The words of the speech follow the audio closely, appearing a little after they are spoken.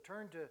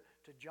turn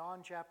to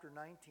John chapter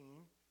 19.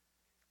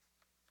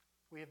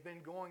 We have been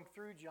going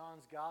through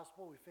John's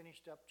Gospel. We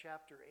finished up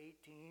chapter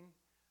 18.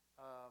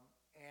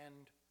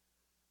 And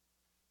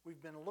we've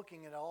been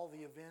looking at all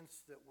the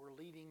events that were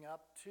leading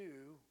up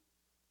to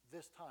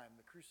this time,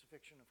 the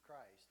crucifixion of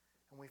Christ.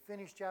 And we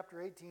finished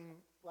chapter 18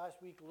 last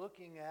week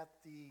looking at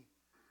the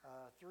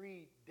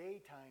 3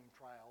 daytime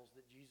trials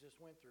that Jesus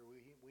went through.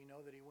 We know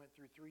that he went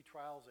through 3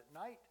 trials at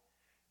night,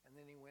 and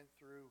then he went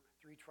through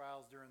 3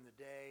 trials during the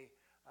day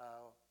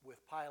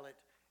with Pilate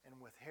and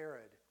with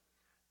Herod.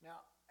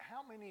 Now,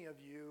 how many of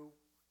you,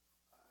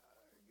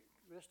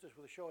 just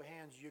with a show of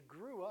hands, you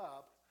grew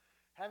up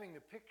having the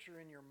picture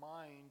in your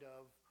mind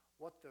of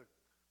what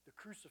the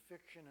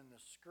crucifixion and the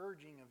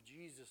scourging of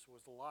Jesus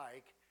was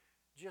like,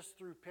 just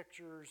through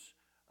pictures,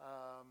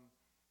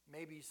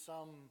 maybe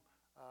some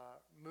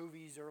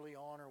movies early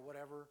on or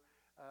whatever.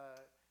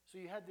 So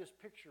you had this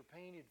picture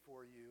painted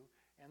for you,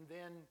 and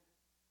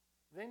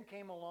then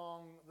came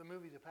along the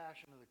movie The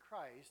Passion of the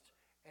Christ,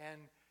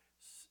 and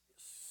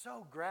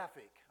so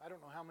graphic. I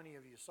don't know how many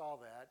of you saw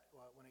that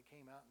when it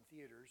came out in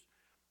theaters,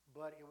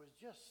 but it was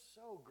just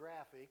so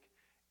graphic,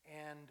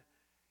 and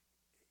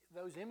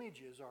those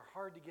images are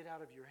hard to get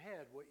out of your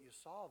head, what you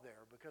saw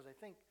there, because I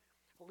think,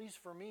 at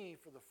least for me,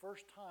 for the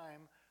first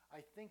time,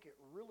 I think it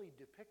really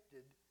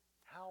depicted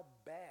how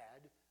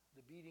bad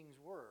the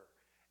beatings were.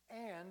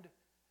 And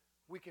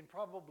we can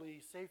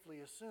probably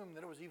safely assume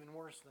that it was even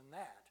worse than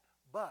that,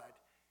 but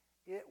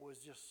it was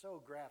just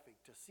so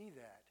graphic to see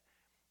that.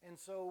 And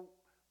so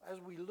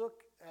as we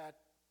look at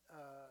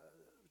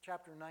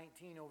chapter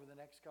 19 over the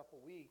next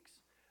couple weeks,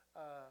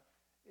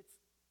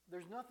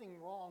 there's nothing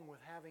wrong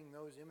with having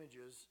those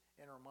images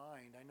in our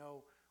mind. I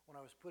know when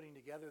I was putting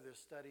together this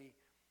study,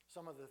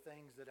 some of the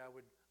things that I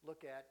would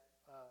look at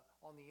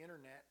on the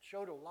internet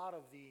showed a lot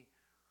of the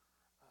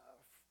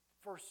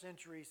first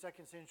century,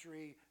 second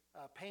century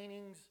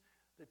paintings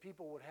that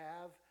people would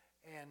have.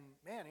 And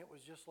man, it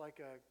was just like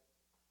a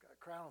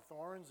crown of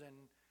thorns,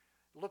 and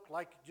looked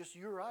like just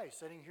you or I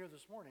sitting here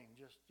this morning,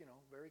 just,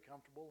 very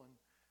comfortable, and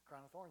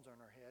crown of thorns on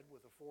their head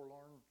with a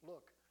forlorn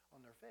look on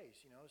their face,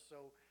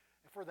 So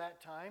for that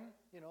time,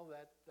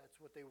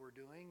 that's what they were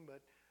doing,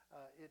 but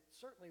it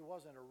certainly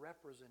wasn't a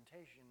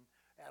representation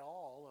at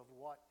all of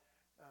what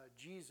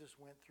Jesus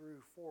went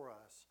through for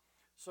us.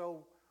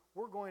 So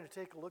we're going to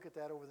take a look at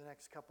that over the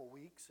next couple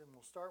weeks, and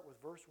we'll start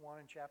with verse 1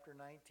 in chapter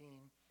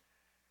 19.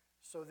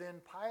 So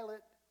then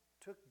Pilate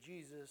took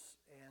Jesus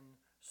and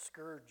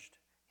scourged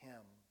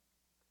him.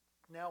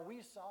 Now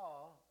we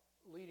saw,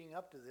 leading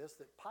up to this,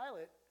 that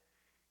Pilate,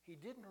 he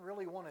didn't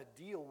really want to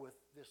deal with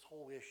this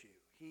whole issue.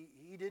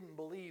 He didn't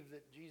believe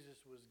that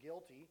Jesus was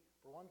guilty.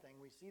 For one thing,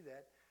 we see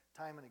that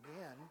time and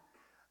again.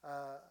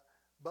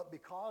 But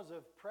because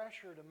of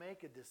pressure to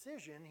make a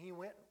decision, he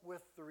went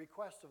with the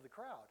request of the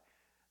crowd.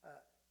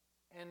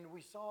 And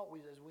we saw,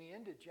 as we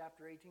ended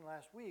chapter 18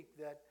 last week,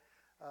 that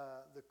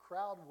the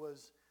crowd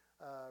was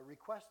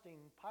requesting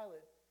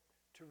Pilate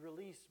to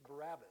release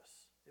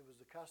Barabbas. It was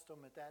the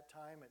custom at that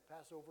time at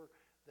Passover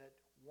that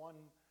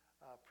one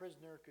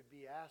prisoner could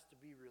be asked to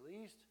be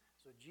released.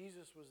 So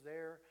Jesus was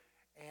there,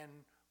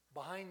 and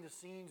behind the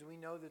scenes we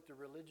know that the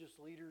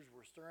religious leaders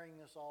were stirring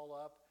this all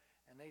up,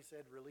 and they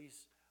said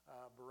release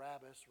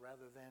Barabbas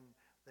rather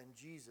than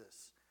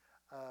Jesus.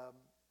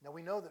 Now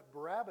we know that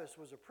Barabbas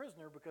was a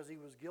prisoner because he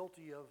was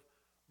guilty of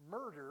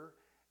murder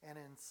and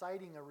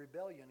inciting a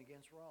rebellion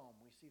against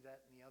Rome. We see that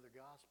in the other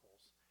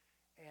Gospels.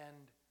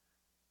 And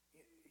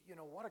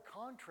what a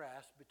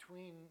contrast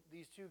between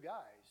these two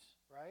guys,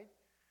 right?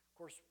 Of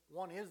course,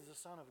 one is the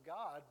Son of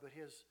God, but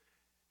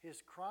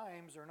his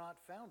crimes are not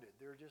founded.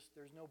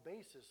 There's no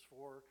basis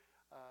for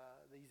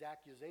these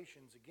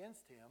accusations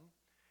against him.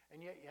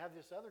 And yet you have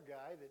this other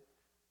guy that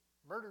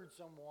murdered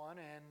someone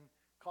and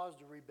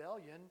caused a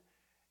rebellion.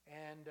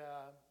 And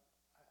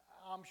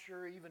I'm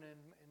sure even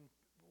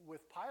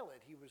with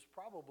Pilate, he was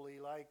probably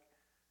like,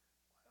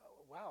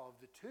 wow, of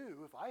the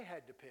two, if I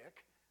had to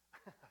pick,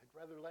 I'd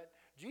rather let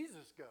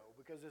Jesus go,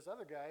 because this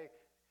other guy,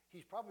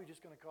 he's probably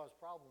just going to cause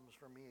problems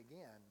for me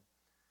again.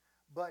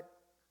 But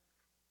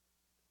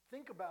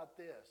think about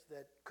this,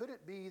 that could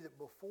it be that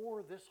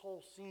before this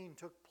whole scene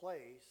took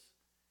place,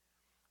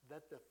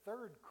 that the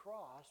third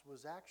cross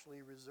was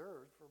actually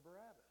reserved for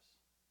Barabbas?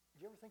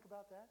 Did you ever think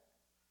about that?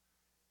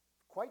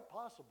 Quite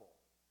possible.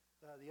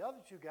 The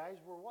other two guys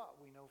were what?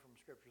 We know from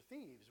Scripture,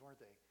 thieves, weren't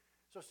they?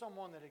 So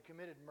someone that had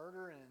committed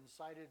murder and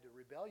incited a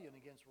rebellion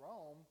against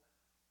Rome,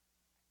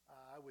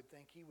 I would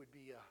think he would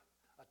be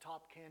a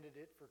top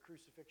candidate for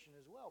crucifixion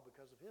as well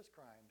because of his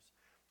crimes.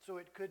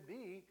 So it could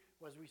be,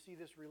 as we see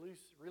this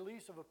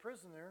release of a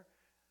prisoner,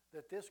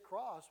 that this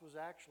cross was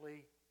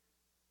actually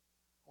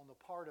on the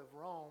part of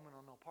Rome and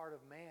on the part of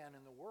man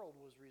in the world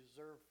was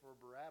reserved for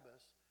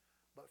Barabbas.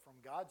 But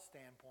from God's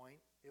standpoint,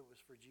 it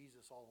was for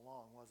Jesus all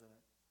along, wasn't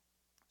it?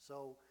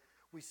 So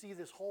we see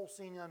this whole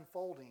scene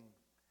unfolding.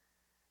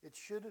 It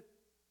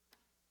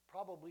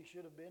probably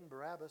should have been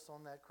Barabbas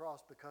on that cross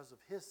because of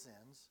his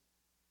sins.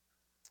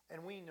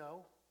 And we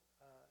know,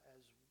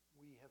 as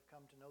we have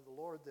come to know the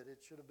Lord that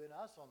it should have been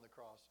us on the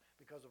cross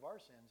because of our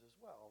sins as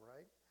well,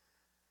 right?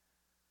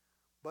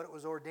 But it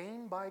was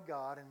ordained by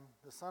God, and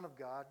the Son of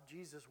God,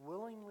 Jesus,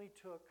 willingly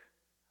took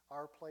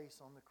our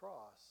place on the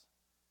cross.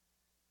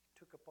 He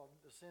took upon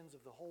the sins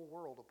of the whole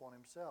world upon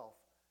himself,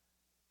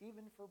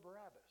 even for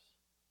Barabbas.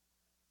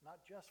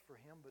 Not just for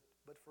him,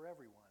 but for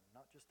everyone,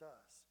 not just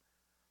us.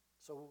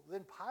 So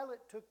then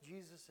Pilate took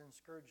Jesus and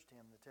scourged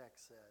him, the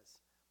text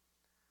says.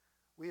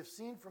 We have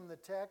seen from the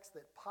text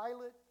that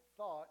Pilate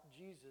thought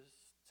Jesus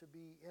to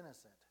be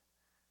innocent,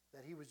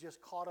 that he was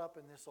just caught up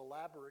in this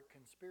elaborate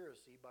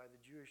conspiracy by the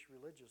Jewish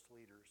religious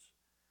leaders.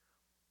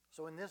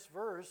 So in this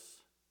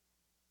verse,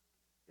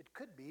 it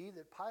could be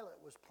that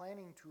Pilate was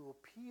planning to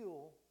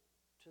appeal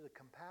to the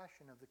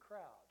compassion of the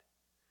crowd.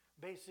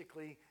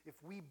 Basically, if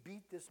we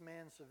beat this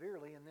man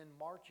severely and then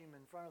march him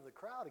in front of the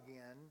crowd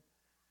again,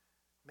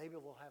 maybe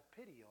they'll have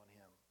pity on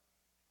him.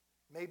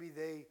 Maybe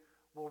they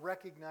will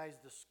recognize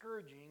the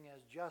scourging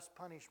as just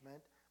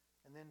punishment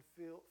and then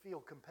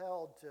feel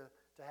compelled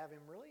to have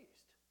him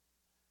released.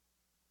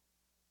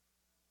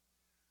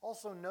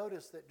 Also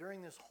notice that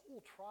during this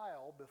whole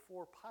trial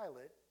before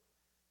Pilate,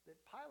 that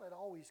Pilate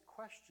always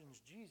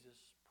questions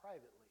Jesus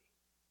privately.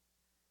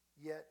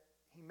 Yet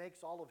he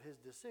makes all of his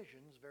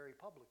decisions very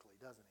publicly,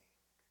 doesn't he?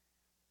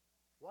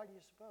 Why do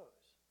you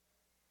suppose?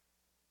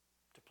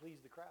 To please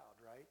the crowd,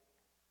 right?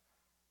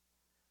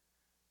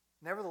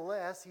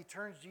 Nevertheless, he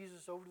turns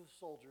Jesus over to the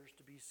soldiers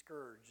to be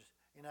scourged.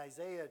 In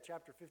Isaiah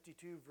chapter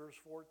 52, verse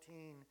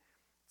 14,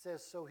 it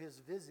says, "So his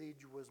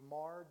visage was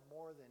marred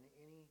more than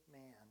any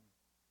man.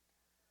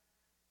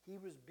 He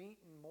was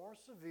beaten more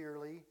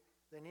severely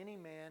than any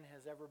man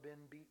has ever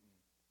been beaten,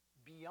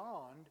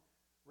 beyond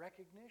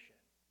recognition."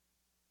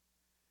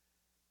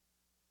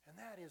 And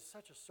that is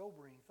such a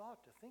sobering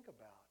thought to think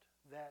about,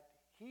 that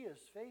he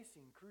is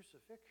facing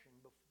crucifixion.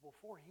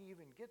 Before he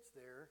even gets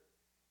there,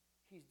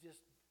 he's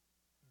just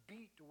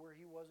beat to where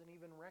he wasn't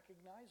even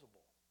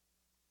recognizable.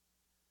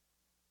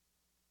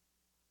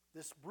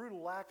 This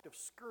brutal act of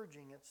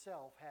scourging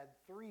itself had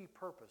three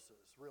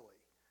purposes, really.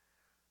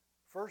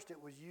 First,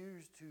 it was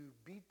used to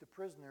beat the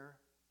prisoner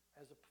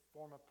as a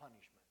form of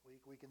punishment.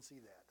 We can see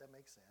that. That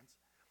makes sense.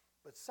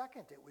 But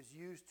second, it was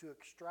used to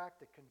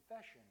extract a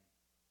confession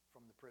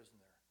from the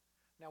prisoner.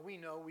 Now,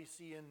 we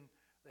see in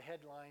the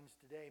headlines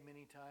today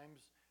many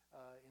times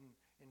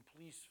in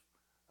police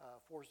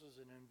forces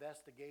and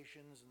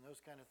investigations and those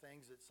kind of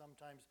things, that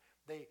sometimes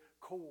they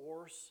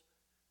coerce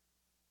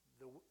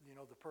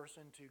the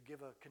person to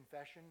give a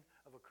confession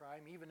of a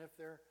crime, even if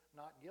they're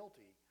not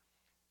guilty.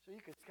 So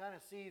you could kind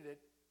of see that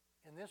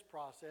in this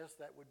process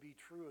that would be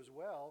true as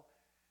well.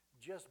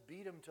 Just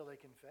beat them till they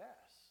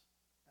confess.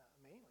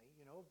 Mainly,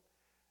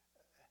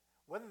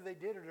 whether they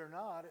did it or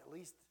not, at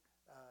least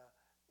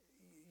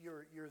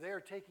you're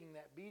there taking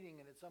that beating,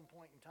 and at some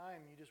point in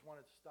time you just want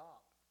it to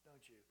stop,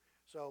 don't you?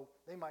 So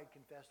they might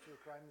confess to a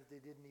crime that they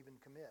didn't even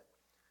commit.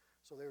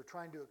 So they were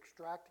trying to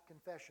extract a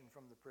confession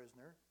from the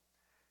prisoner.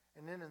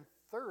 And then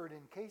third,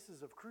 in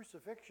cases of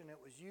crucifixion, it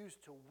was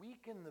used to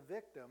weaken the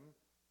victim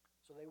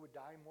so they would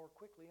die more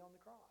quickly on the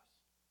cross.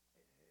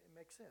 It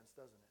makes sense,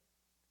 doesn't it?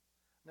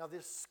 Now,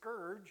 this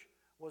scourge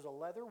was a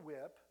leather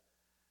whip,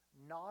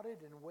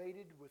 knotted and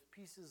weighted with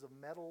pieces of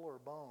metal or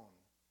bone,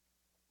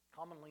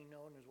 commonly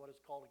known as what is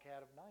called a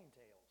cat of nine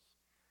tails.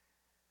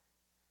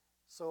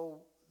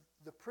 So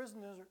the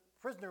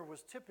prisoner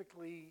was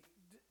typically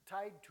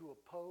tied to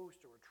a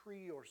post or a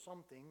tree or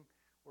something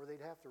where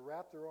they'd have to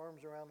wrap their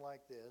arms around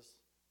like this.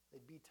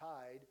 They'd be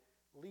tied,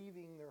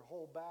 leaving their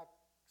whole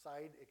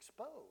backside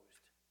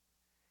exposed.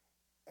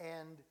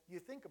 And you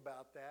think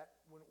about that,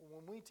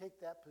 when we take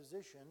that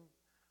position,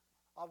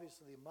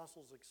 obviously the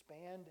muscles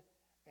expand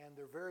and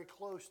they're very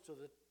close to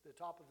the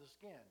top of the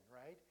skin,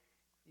 right?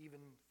 Even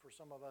for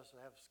some of us that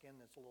have skin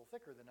that's a little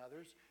thicker than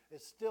others,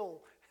 it's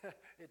still,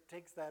 it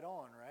takes that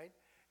on, right?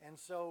 And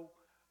so,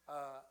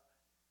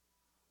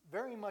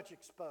 very much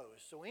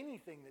exposed. So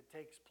anything that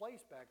takes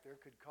place back there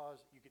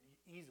you could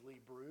easily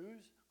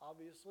bruise,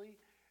 obviously,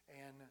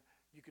 and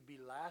you could be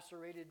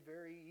lacerated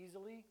very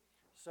easily.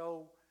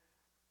 So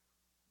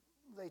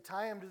they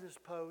tie him to this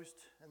post,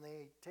 and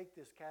they take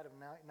this cat of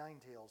nine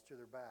tails to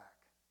their back.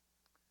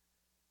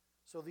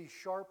 So these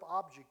sharp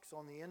objects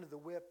on the end of the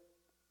whip,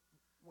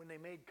 when they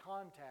made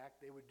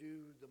contact, they would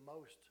do the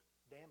most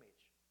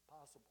damage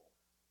possible.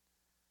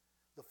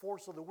 The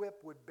force of the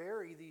whip would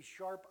bury these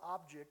sharp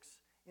objects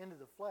into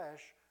the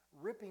flesh,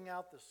 ripping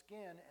out the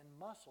skin and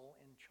muscle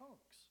in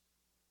chunks.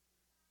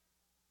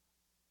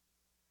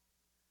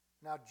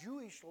 Now,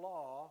 Jewish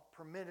law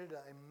permitted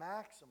a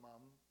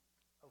maximum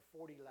of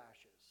 40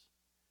 lashes.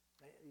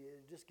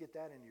 Just get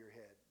that into your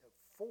head,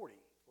 40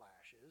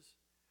 lashes.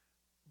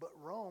 But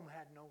Rome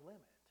had no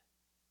limit.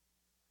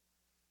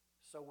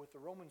 So with the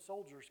Roman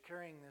soldiers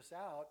carrying this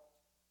out,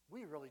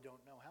 we really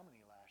don't know how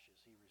many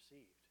lashes he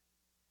received.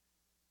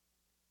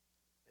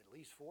 At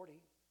least 40.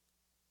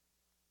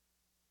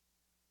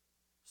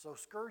 So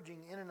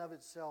scourging in and of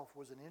itself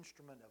was an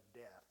instrument of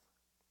death.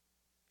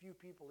 Few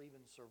people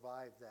even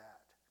survived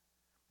that.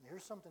 And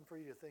here's something for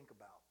you to think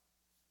about.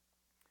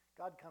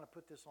 God kind of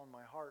put this on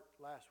my heart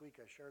last week.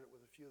 I shared it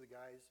with a few of the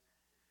guys.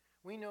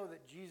 We know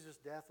that Jesus'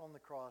 death on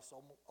the cross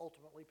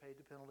ultimately paid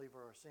the penalty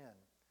for our sin.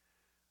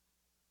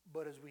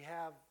 But as we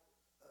have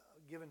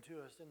given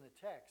to us in the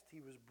text, he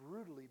was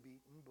brutally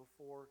beaten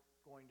before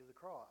going to the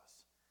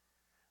cross.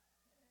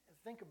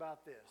 Think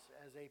about this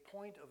as a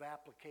point of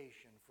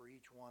application for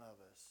each one of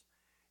us.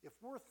 If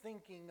we're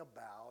thinking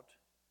about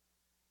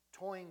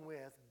toying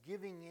with,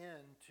 giving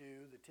in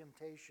to the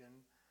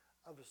temptation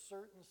of a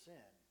certain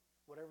sin,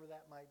 whatever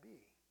that might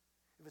be,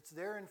 if it's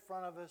there in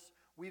front of us,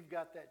 we've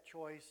got that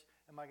choice.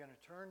 Am I going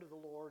to turn to the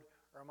Lord,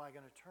 or am I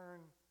going to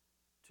turn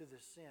to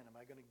the sin? Am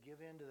I going to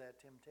give in to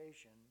that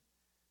temptation?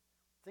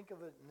 Think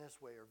of it in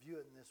this way, or view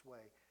it in this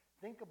way.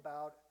 Think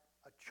about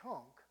a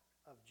chunk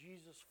of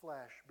Jesus'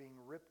 flesh being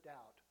ripped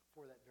out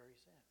for that very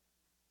sin.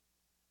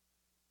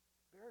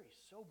 Very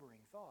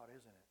sobering thought,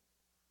 isn't it?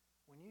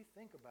 When you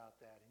think about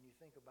that and you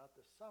think about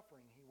the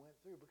suffering he went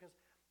through, because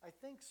I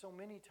think so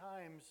many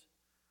times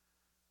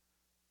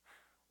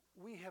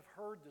we have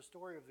heard the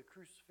story of the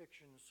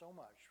crucifixion so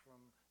much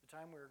from the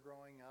time we were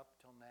growing up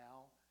till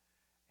now,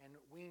 and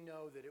we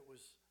know that it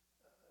was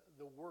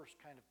the worst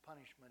kind of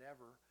punishment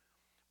ever.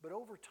 But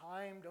over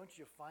time, don't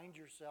you find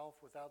yourself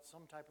without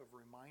some type of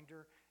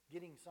reminder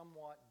getting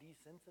somewhat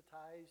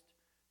desensitized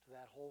to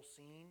that whole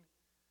scene?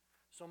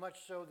 So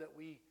much so that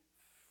we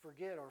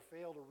forget or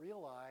fail to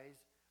realize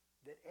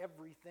that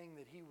everything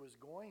that he was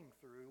going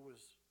through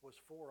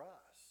was for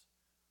us.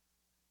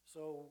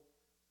 So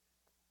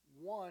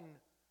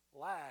one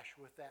lash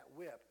with that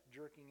whip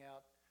jerking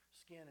out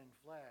skin and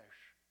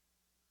flesh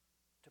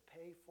to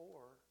pay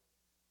for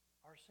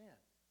our sin.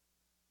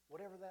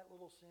 Whatever that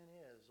little sin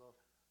is. A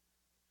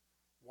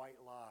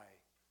white lie.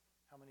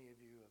 How many of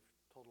you have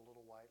told a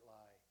little white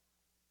lie?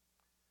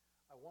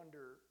 I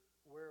wonder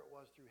where it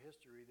was through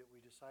history that we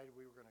decided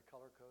we were going to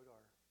color code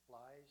our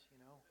lies,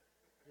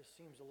 This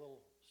seems a little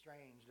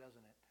strange,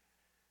 doesn't it?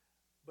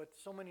 But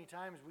so many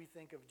times we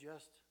think of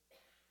just,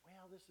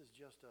 this is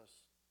just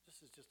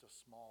a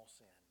small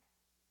sin,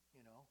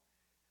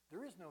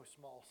 There is no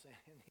small sin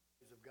in the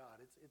eyes of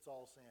God. It's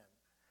all sin.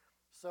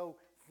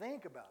 So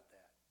think about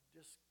that.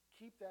 Just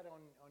keep that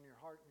on your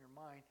heart and your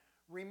mind,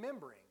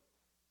 remembering,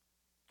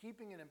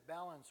 keeping it in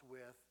balance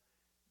with,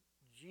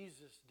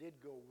 Jesus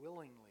did go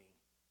willingly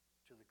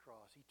to the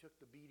cross. He took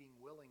the beating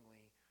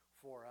willingly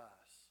for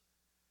us.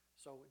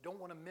 So don't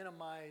want to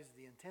minimize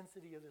the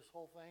intensity of this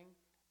whole thing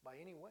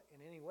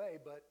in any way,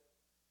 but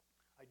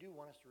I do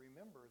want us to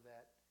remember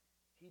that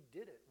he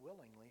did it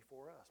willingly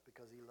for us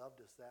because he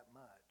loved us that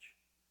much.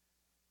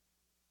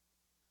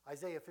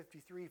 Isaiah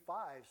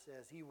 53:5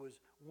 says, he was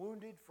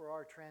wounded for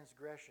our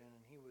transgression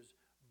and he was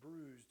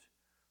bruised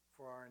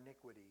for our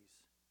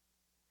iniquities.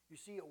 You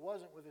see, it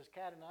wasn't with his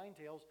cat o' nine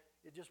tails.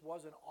 It just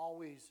wasn't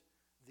always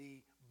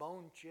the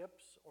bone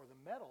chips or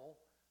the metal.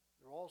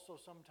 There were also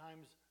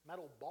sometimes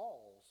metal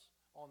balls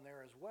on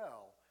there as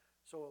well.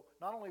 So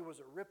not only was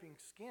it ripping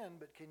skin,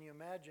 but can you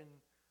imagine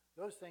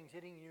those things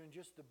hitting you and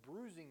just the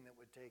bruising that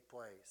would take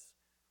place?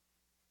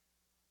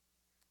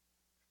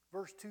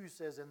 Verse 2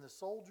 says, and the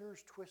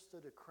soldiers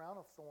twisted a crown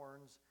of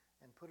thorns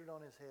and put it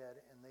on his head,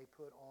 and they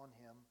put on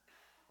him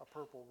a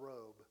purple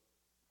robe.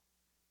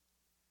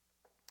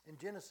 In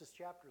Genesis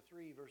chapter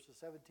 3, verses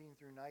 17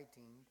 through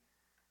 19,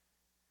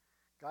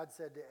 God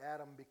said to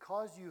Adam,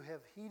 because you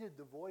have heeded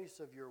the voice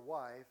of your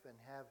wife and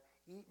have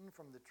eaten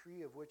from the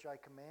tree of which I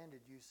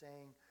commanded you,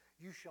 saying,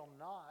 you shall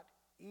not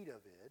eat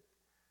of it,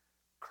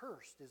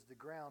 cursed is the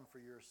ground for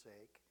your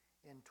sake.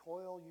 In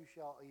toil you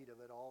shall eat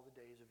of it all the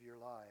days of your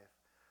life.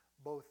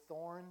 Both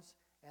thorns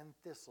and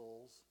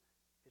thistles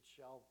it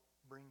shall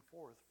bring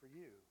forth for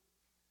you.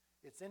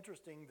 It's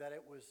interesting that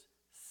it was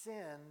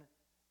sin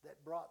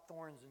that brought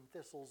thorns and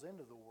thistles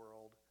into the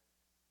world.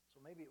 So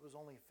maybe it was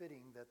only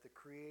fitting that the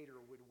Creator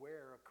would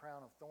wear a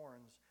crown of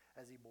thorns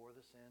as he bore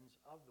the sins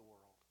of the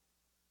world.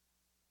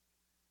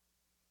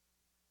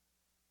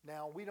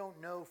 Now, we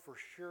don't know for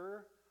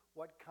sure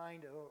what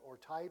kind of or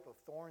type of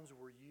thorns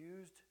were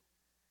used,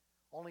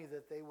 only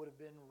that they would have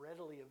been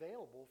readily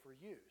available for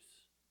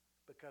use,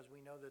 because we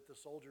know that the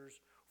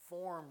soldiers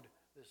formed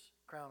this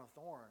crown of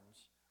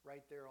thorns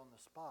right there on the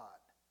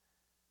spot.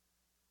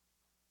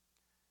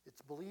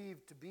 It's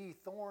believed to be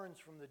thorns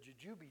from the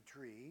jujube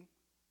tree.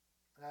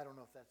 And I don't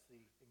know if that's the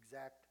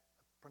exact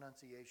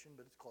pronunciation,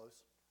 but it's close.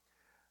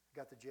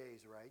 Got the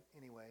J's right,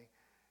 anyway.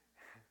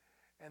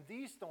 And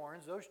these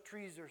thorns, those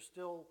trees are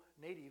still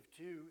native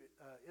to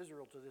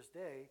Israel to this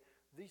day.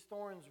 These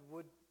thorns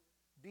would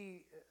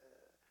be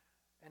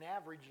an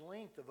average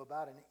length of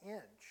about an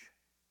inch.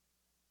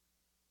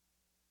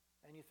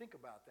 And you think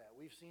about that.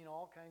 We've seen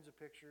all kinds of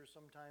pictures.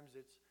 Sometimes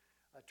it's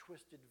a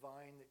twisted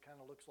vine that kind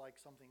of looks like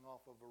something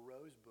off of a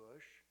rose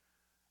bush.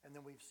 And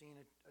then we've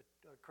seen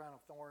a crown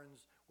of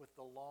thorns with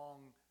the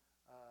long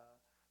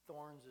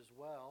thorns as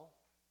well.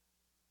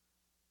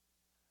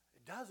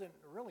 It doesn't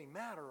really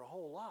matter a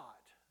whole lot.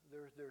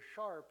 They're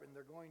sharp and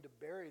they're going to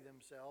bury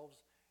themselves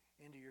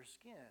into your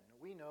skin.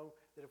 We know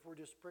that if we're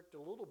just pricked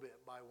a little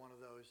bit by one of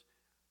those,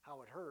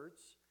 how it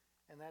hurts.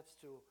 and that's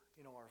to,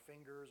 our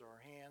fingers, our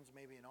hands,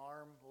 maybe an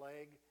arm,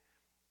 leg.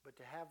 But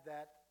to have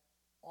that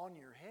on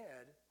your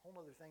head, whole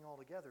other thing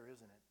altogether,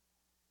 isn't it?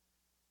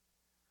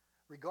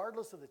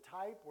 Regardless of the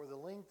type or the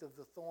length of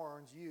the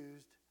thorns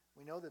used,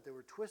 we know that they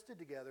were twisted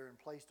together and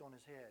placed on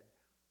his head,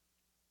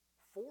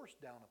 forced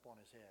down upon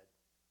his head.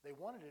 They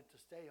wanted it to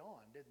stay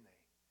on, didn't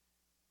they?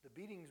 The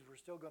beatings were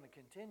still going to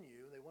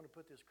continue. They want to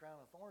put this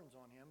crown of thorns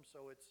on him,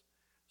 so it's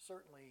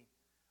certainly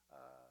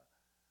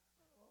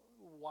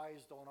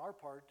wise on our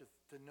part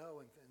to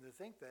know and to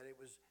think that it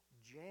was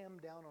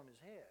jammed down on his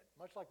head.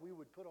 Much like we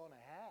would put on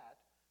a hat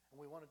and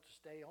we want it to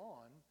stay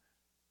on,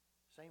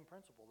 same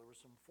principle. There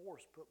was some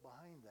force put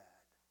behind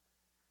that.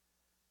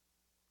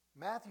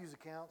 Matthew's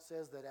account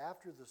says that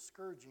after the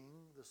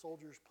scourging, the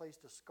soldiers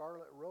placed a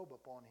scarlet robe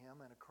upon him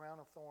and a crown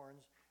of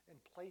thorns and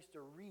placed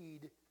a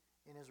reed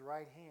in his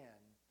right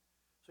hand.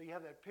 So you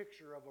have that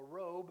picture of a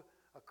robe,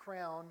 a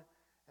crown,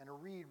 and a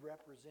reed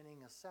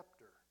representing a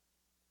scepter,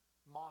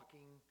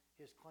 mocking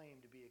his claim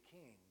to be a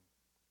king.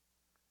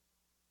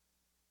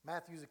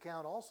 Matthew's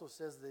account also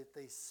says that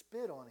they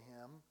spit on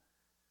him,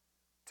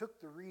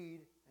 took the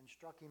reed, and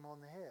struck him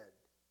on the head.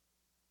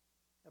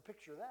 Now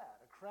picture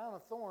that. A crown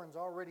of thorns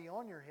already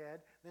on your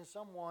head, then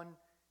someone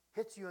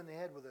hits you in the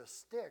head with a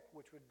stick,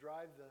 which would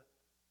drive the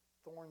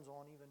thorns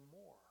on even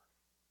more.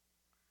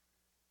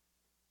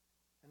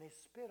 And they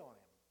spit on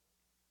him.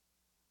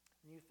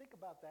 And you think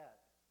about that.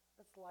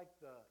 That's like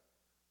the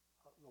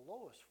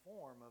lowest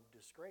form of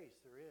disgrace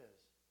there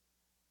is.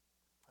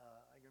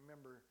 I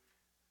remember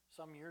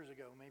some years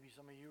ago, maybe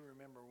some of you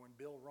remember, when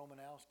Bill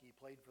Romanowski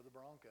played for the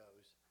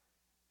Broncos.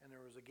 And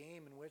there was a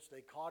game in which they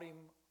caught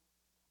him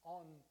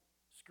on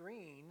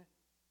screen.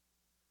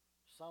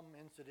 Some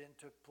incident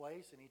took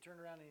place, and he turned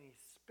around and he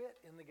spit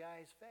in the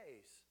guy's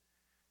face.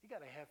 He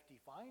got a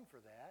hefty fine for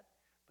that.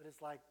 But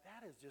it's like,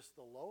 that is just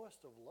the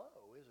lowest of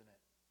low, isn't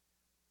it?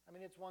 I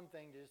mean, it's one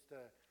thing just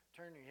to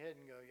turn your head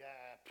and go,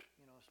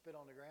 spit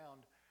on the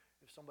ground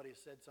if somebody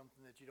has said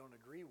something that you don't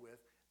agree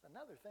with. It's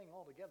another thing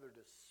altogether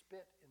to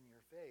spit in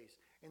your face.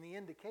 And the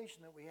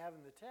indication that we have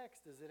in the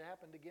text is it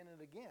happened again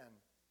and again.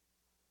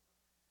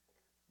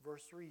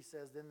 Verse 3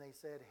 says, "Then they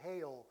said,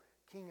 'Hail,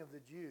 King of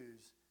the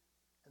Jews,'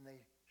 and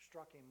they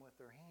struck him with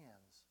their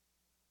hands."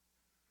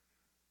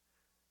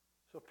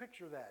 So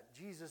picture that.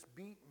 Jesus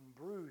beaten,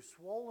 bruised,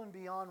 swollen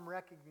beyond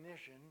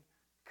recognition,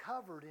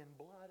 covered in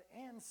blood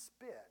and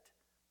spit.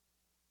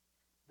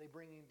 They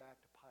bring him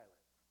back to Pilate.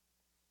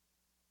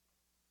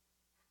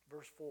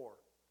 Verse 4.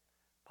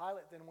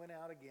 Pilate then went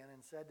out again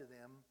and said to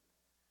them,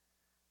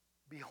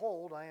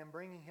 "Behold, I am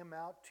bringing him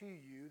out to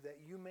you, that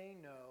you may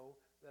know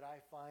that I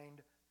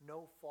find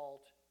no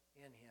fault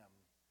in him."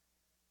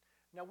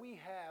 Now we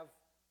have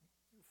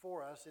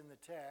for us in the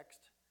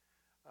text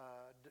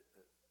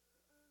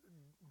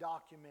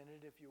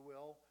documented, if you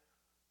will,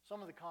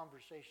 some of the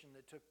conversation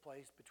that took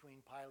place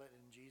between Pilate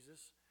and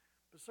Jesus,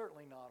 but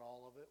certainly not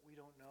all of it. We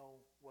don't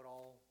know what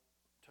all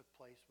took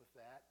place with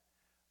that.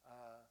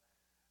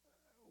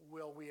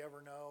 Will we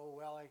ever know?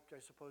 Well, I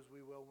suppose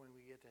we will when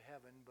we get to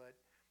heaven, but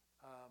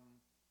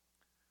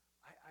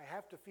I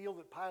have to feel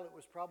that Pilate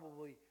was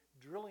probably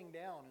drilling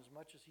down as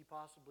much as he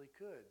possibly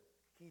could.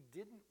 He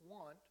didn't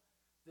want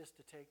this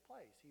to take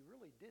place. He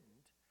really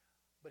didn't.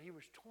 But he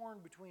was torn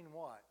between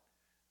what?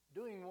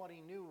 Doing what he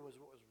knew was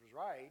what was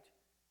right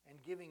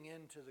and giving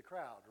in to the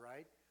crowd,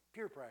 right?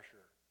 Peer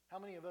pressure. How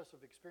many of us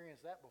have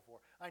experienced that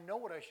before? I know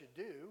what I should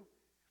do,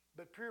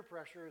 but peer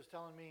pressure is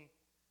telling me,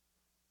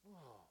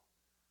 oh,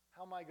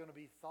 how am I going to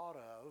be thought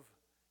of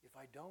if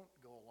I don't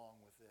go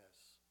along with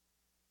this?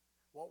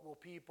 What will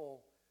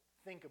people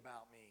think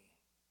about me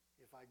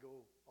if I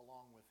go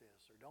along with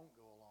this or don't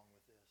go along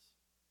with this?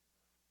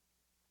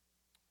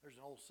 There's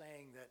an old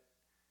saying that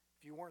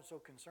if you weren't so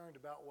concerned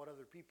about what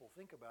other people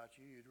think about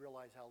you, you'd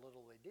realize how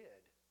little they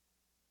did.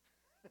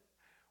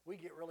 We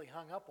get really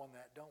hung up on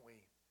that, don't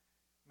we?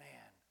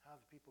 Man, how are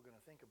the people going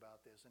to think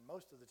about this? And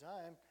most of the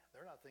time,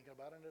 they're not thinking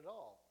about it at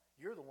all.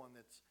 You're the one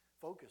that's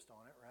focused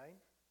on it,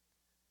 right?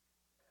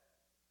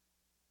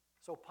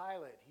 So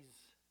Pilate,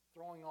 he's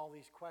throwing all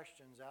these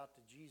questions out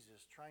to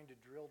Jesus, trying to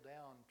drill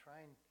down,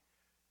 trying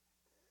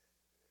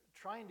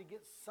to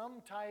get some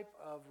type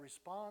of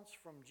response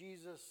from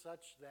Jesus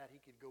such that he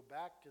could go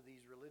back to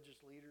these religious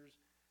leaders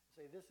and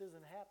say, this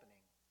isn't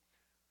happening.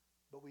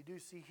 But we do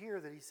see here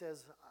that he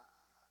says,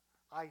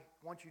 I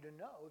want you to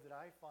know that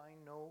I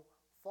find no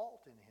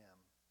fault in him.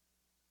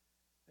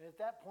 And at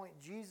that point,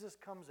 Jesus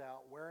comes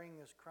out wearing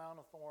this crown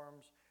of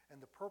thorns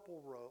and the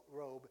purple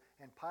robe,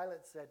 and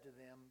Pilate said to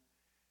them,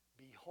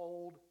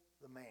 "Behold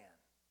the man."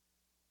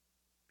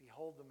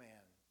 Behold the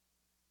man.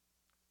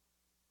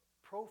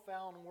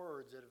 Profound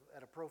words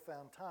at a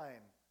profound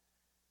time.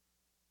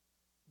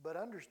 But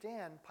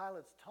understand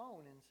Pilate's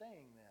tone in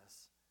saying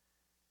this.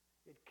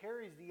 It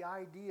carries the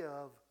idea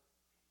of,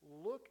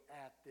 look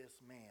at this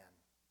man.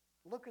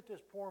 Look at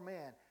this poor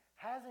man.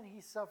 Hasn't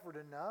he suffered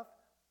enough?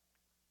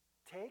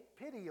 Take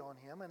pity on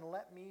him and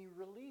let me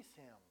release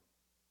him.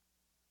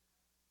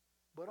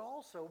 But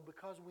also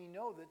because we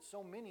know that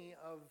so many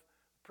of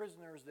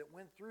prisoners that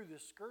went through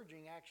this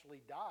scourging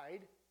actually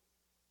died,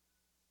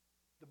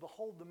 the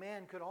behold the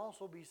man could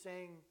also be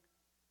saying,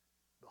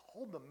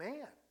 behold the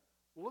man.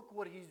 Look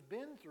what he's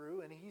been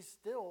through, and he's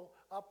still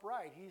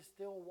upright. He's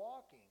still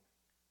walking.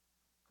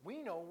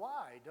 We know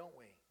why, don't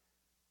we?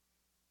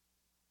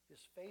 His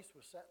face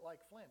was set like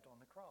flint on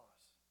the cross.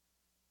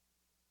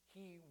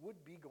 He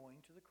would be going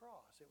to the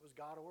cross. It was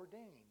God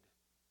ordained.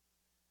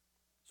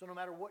 So no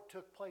matter what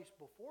took place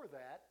before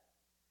that,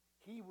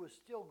 he was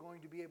still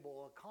going to be able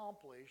to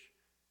accomplish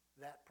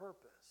that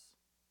purpose.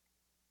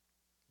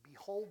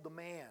 Behold the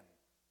man.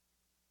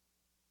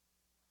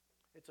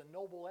 It's a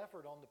noble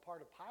effort on the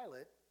part of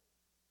Pilate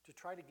to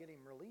try to get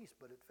him released,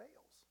 but it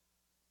fails.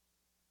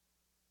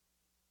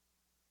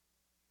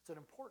 It's an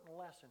important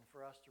lesson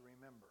for us to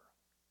remember.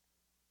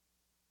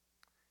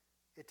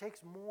 It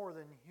takes more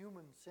than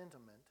human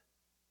sentiment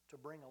to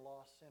bring a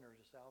lost sinner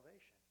to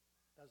salvation,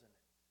 doesn't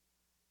it?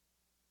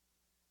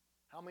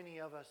 How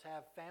many of us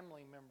have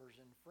family members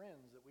and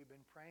friends that we've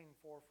been praying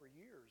for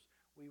years?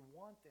 We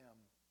want them,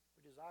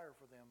 we desire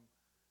for them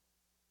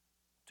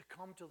to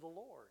come to the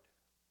Lord.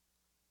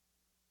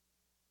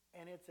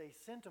 And it's a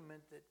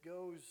sentiment that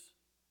goes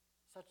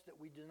such that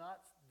we do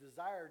not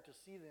desire to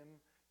see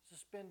them to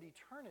spend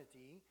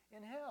eternity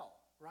in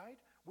hell, right?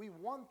 We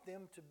want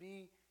them to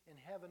be in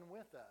heaven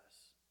with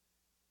us.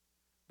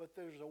 But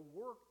there's a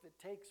work that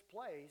takes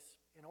place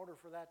in order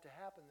for that to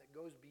happen that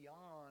goes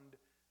beyond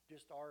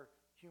just our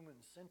human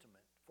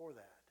sentiment for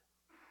that.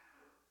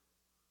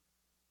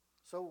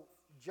 So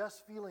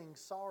just feeling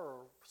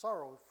sorrow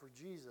for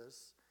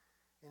Jesus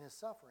in his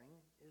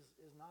suffering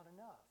is not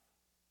enough.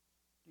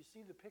 Do you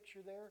see the picture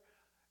there?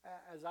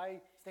 As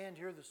I stand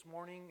here this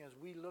morning, as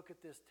we look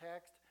at this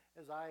text,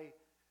 as I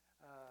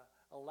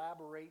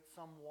elaborate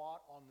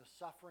somewhat on the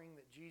suffering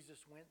that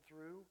Jesus went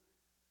through,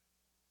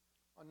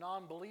 a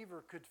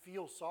non-believer could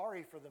feel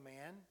sorry for the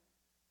man,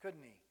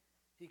 couldn't he?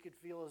 He could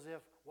feel as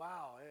if,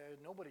 wow,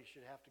 nobody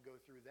should have to go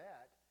through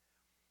that.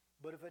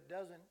 But if it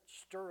doesn't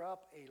stir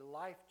up a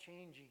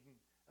life-changing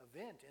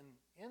event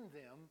in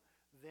them,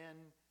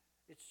 then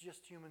it's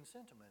just human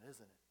sentiment,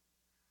 isn't it?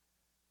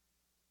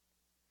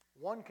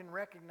 One can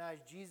recognize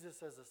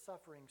Jesus as a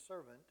suffering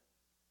servant,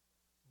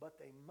 but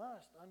they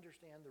must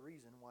understand the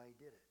reason why he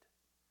did it.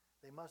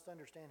 They must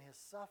understand his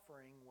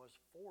suffering was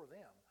for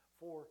them,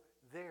 for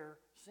their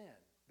sin,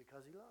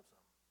 because he loves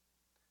them.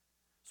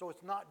 So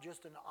it's not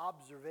just an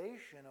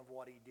observation of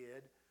what he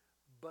did,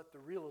 but the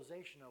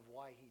realization of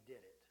why he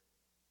did it.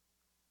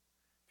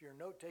 If you're a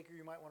note taker,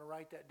 you might want to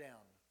write that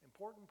down.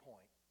 Important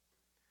point.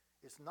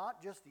 It's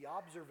not just the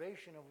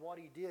observation of what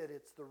he did,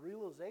 it's the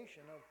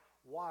realization of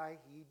why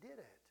he did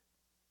it.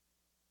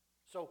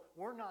 So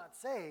we're not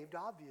saved,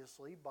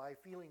 obviously, by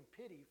feeling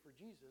pity for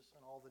Jesus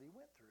and all that he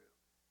went through.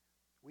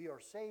 We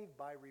are saved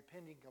by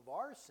repenting of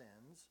our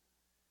sins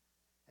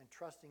and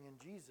trusting in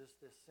Jesus,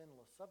 this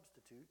sinless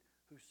substitute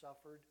who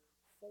suffered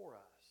for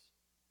us.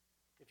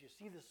 If you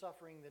see the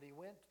suffering that he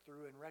went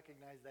through and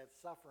recognize that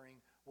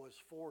suffering was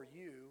for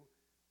you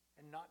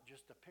and not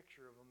just a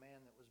picture of a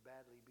man that was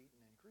badly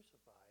beaten and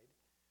crucified,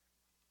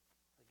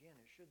 again,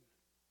 it should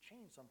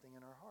change something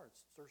in our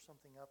hearts, stir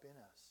something up in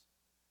us.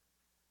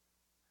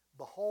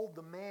 Behold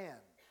the man.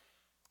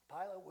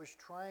 Pilate was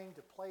trying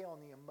to play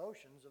on the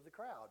emotions of the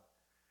crowd.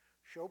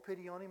 Show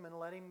pity on him and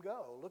let him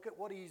go. Look at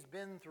what he's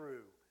been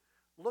through.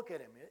 Look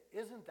at him.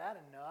 Isn't that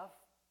enough?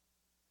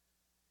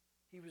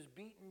 He was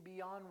beaten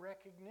beyond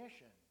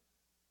recognition.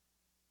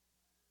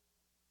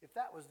 If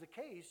that was the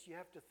case, you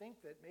have to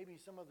think that maybe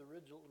some of the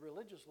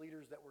religious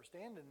leaders that were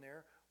standing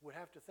there would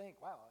have to think,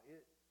 wow,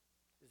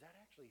 is that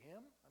actually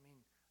him? I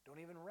mean,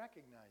 don't even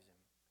recognize him.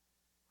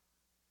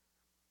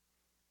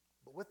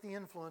 But with the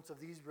influence of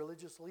these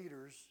religious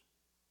leaders,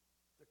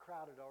 the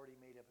crowd had already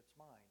made up its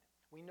mind.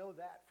 We know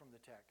that from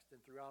the text and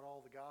throughout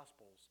all the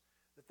Gospels,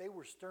 that they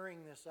were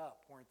stirring this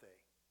up, weren't they?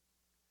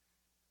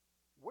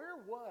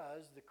 Where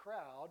was the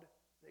crowd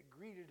that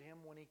greeted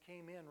him when he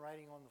came in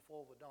riding on the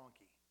foal of a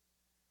donkey?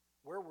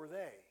 Where were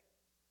they?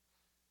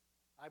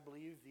 I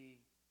believe the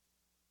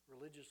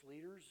religious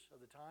leaders of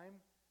the time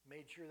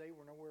made sure they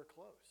were nowhere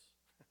close.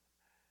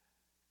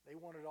 They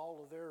wanted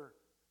all of their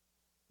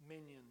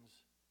minions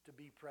to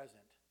be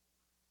present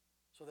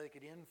so they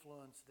could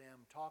influence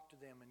them, talk to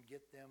them, and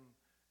get them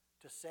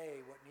to say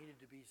what needed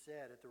to be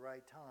said at the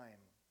right time.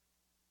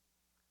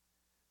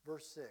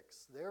 Verse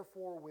 6,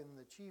 therefore when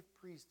the chief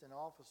priests and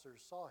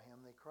officers saw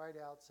him, they cried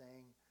out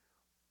saying,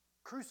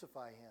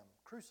 crucify him,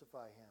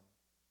 crucify him.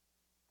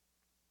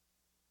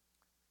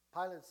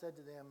 Pilate said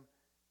to them,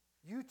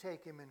 you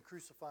take him and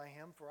crucify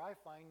him, for I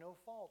find no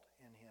fault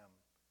in him.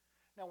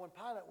 Now when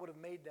Pilate would have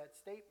made that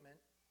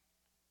statement,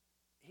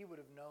 he would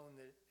have known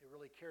that it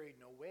really carried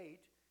no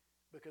weight,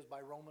 because by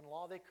Roman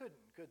law they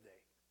couldn't, could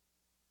they?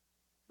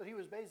 But he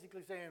was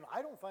basically saying,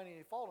 I don't find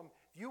any fault in him.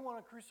 If you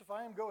want to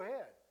crucify him, go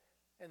ahead.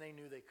 And they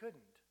knew they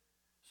couldn't.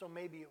 So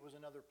maybe it was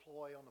another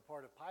ploy on the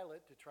part of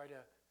Pilate to try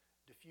to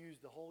diffuse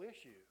the whole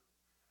issue.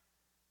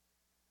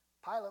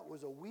 Pilate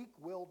was a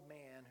weak-willed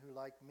man who,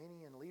 like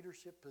many in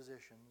leadership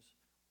positions,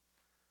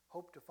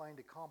 hoped to find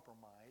a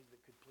compromise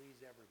that could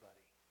please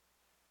everybody.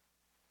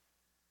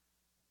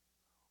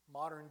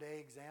 Modern day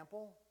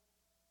example,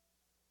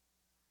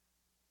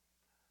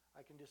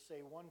 I can just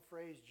say one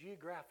phrase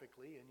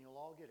geographically and you'll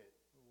all get it.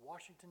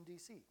 Washington,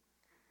 D.C.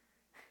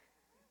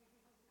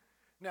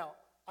 Now,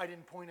 I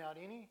didn't point out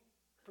any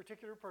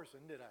particular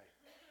person, did I?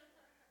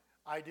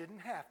 I didn't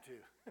have to.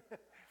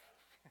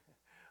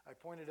 I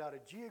pointed out a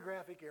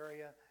geographic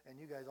area and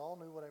you guys all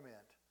knew what I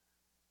meant.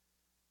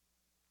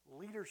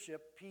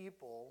 Leadership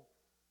people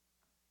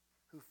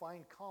who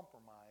find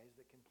compromise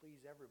that can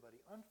please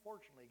everybody.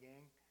 Unfortunately,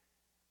 gang,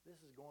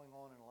 this is going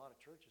on in a lot of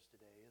churches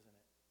today, isn't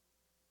it?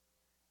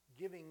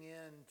 Giving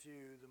in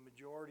to the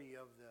majority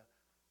of the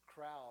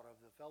crowd of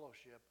the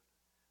fellowship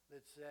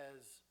that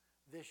says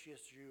this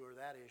issue or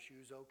that issue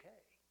is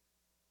okay.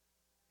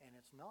 And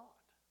it's not.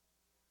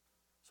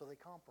 So they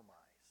compromise.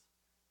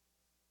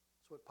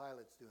 That's what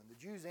Pilate's doing. The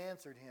Jews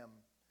answered him,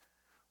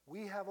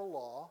 "We have a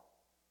law,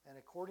 and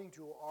according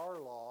to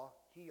our law,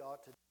 he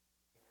ought to die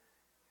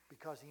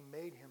because he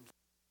made him."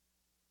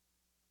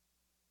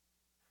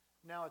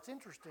 Now it's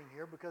interesting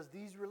here because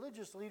these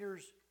religious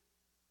leaders,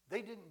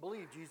 they didn't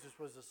believe Jesus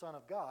was the Son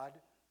of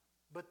God,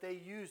 but they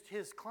used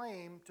his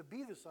claim to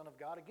be the Son of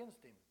God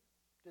against him,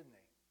 didn't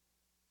they?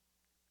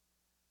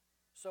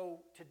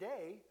 So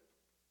today,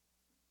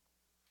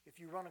 if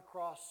you run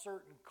across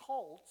certain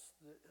cults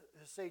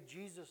that say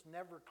Jesus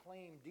never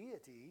claimed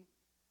deity,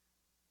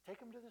 take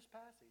them to this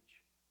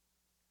passage.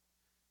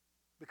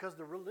 Because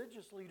the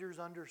religious leaders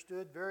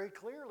understood very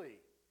clearly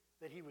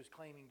that he was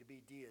claiming to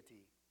be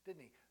deity,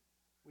 didn't he?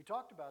 We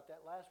talked about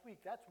that last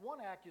week. That's one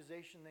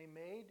accusation they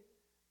made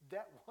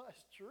that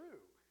was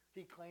true.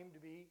 He claimed to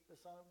be the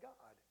Son of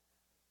God.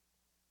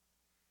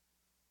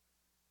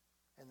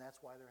 And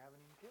that's why they're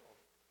having him killed.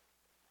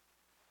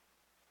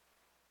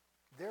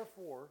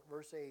 Therefore,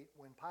 verse 8,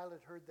 when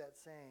Pilate heard that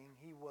saying,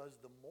 he was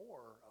the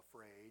more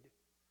afraid,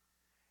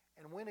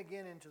 and went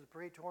again into the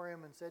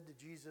praetorium and said to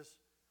Jesus,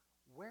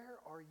 "Where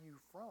are you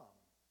from?"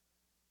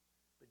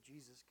 But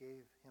Jesus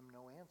gave him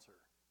no answer.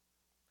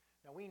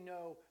 Now we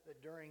know that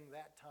during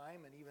that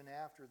time and even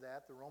after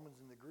that, the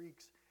Romans and the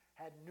Greeks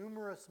had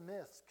numerous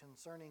myths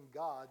concerning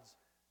gods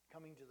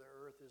coming to the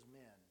earth as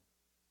men.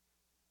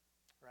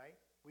 Right?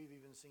 We've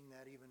even seen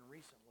that even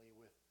recently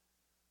with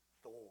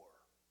Thor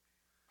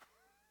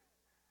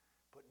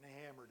putting a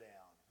hammer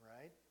down,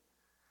 right?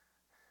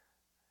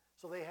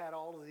 So they had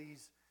all of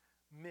these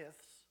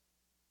myths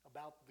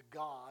about the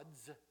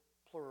gods,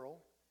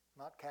 plural,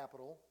 not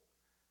capital,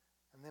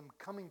 and them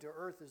coming to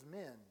earth as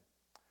men.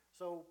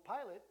 So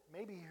Pilate,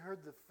 maybe he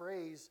heard the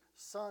phrase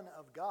Son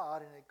of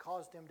God, and it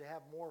caused him to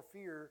have more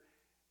fear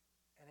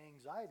and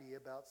anxiety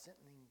about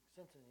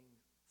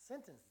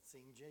sentencing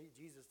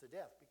Jesus to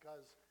death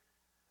because,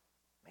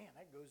 man,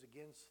 that goes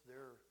against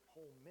their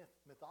whole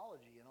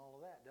mythology and all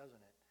of that,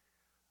 doesn't it?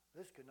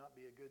 This could not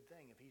be a good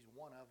thing. If he's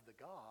one of the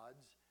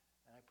gods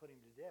and I put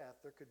him to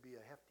death, there could be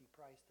a hefty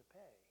price to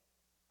pay.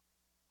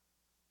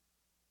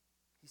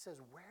 He says,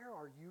 "Where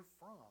are you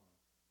from?"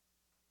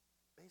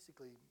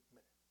 Basically,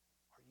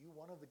 are you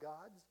one of the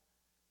gods?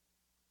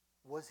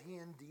 Was he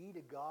indeed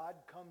a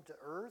God come to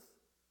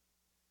earth?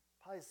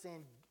 Pilate's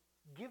saying,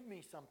 give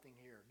me something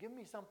here. Give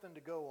me something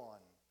to go on.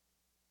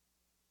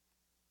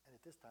 And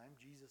at this time,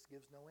 Jesus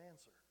gives no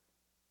answer.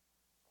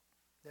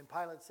 Then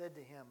Pilate said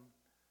to him,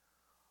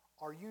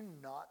 "Are you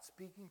not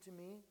speaking to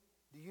me?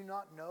 Do you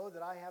not know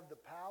that I have the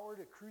power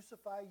to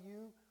crucify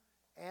you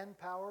and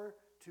power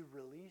to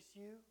release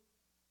you?"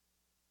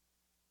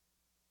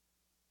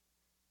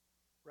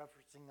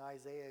 Referencing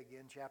Isaiah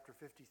again, chapter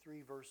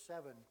 53, verse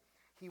 7.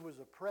 "He was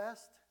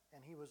oppressed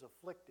and he was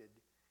afflicted,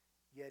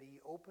 yet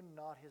he opened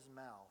not his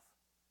mouth.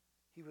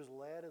 He was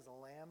led as a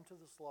lamb to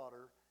the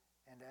slaughter,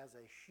 and as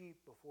a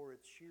sheep before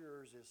its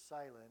shearers is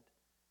silent,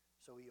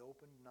 so he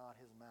opened not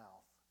his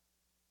mouth."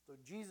 So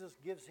Jesus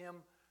gives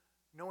him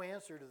no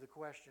answer to the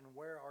question,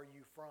 "Where are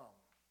you from?"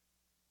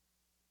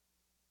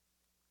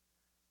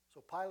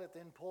 So Pilate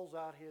then pulls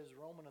out his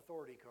Roman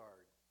authority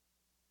card.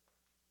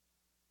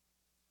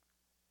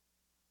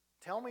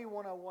 "Tell me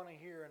what I want to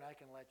hear and I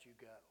can let you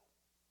go."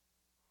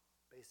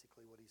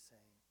 Basically what he's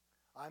saying.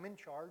 I'm in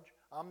charge.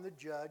 I'm the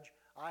judge.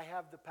 I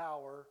have the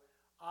power.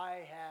 I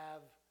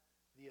have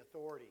the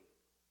authority.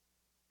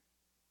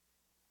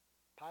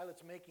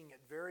 Pilate's making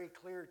it very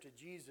clear to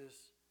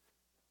Jesus,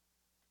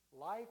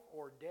 life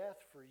or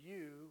death for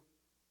you,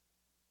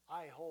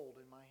 I hold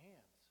in my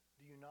hands.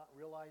 Do you not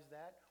realize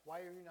that?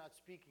 Why are you not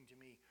speaking to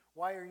me?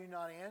 Why are you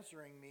not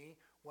answering me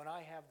when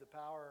I have the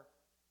power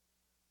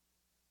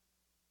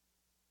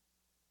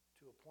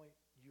to appoint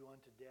you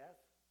unto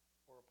death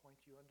or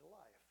appoint you unto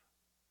life?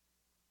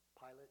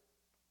 Pilate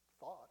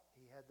thought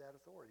he had that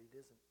authority,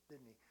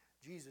 didn't he?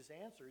 Jesus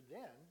answered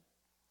then,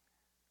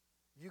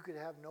 "You could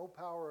have no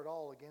power at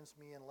all against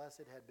me unless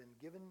it had been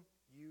given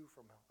you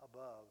from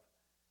above."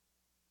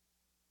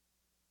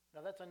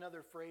 Now that's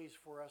another phrase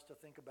for us to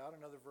think about,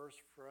 another verse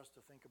for us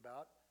to think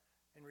about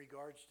in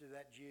regards to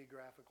that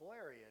geographical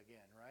area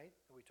again, right?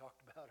 That we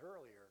talked about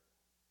earlier.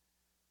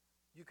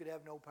 You could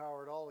have no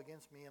power at all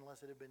against me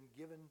unless it had been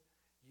given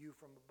you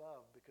from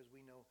above, because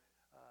we know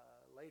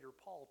later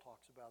Paul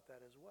talks about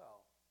that as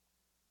well.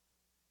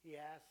 He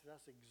asks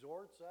us,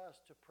 exhorts us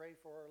to pray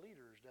for our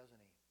leaders,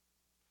 doesn't he?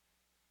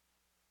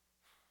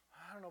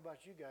 I don't know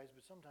about you guys,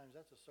 but sometimes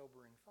that's a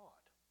sobering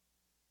thought.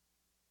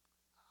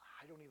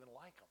 I don't even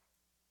like them.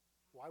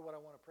 Why would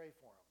I want to pray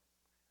for them?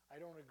 I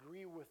don't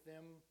agree with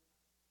them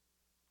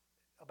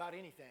about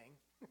anything,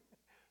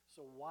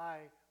 so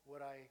why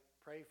would I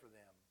pray for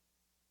them?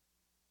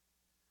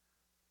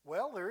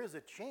 Well, there is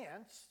a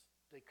chance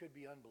they could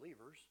be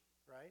unbelievers,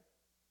 right?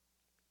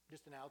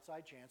 Just an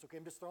outside chance. Okay,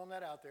 I'm just throwing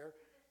that out there.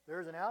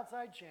 There's an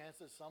outside chance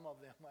that some of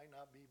them might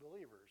not be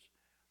believers.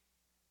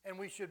 And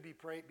we should be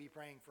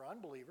praying for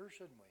unbelievers,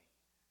 shouldn't we?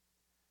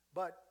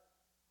 But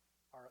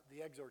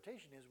the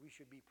exhortation is we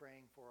should be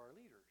praying for our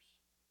leaders.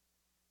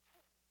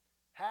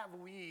 Have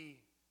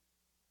we,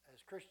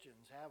 as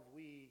Christians, have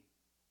we,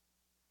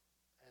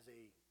 as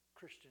a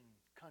Christian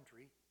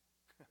country,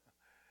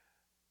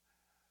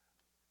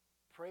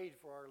 prayed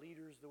for our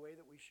leaders the way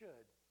that we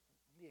should?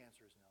 The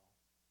answer is no.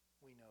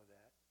 We know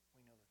that.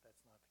 We know that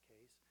that's not the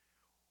case.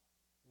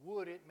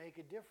 Would it make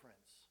a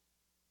difference?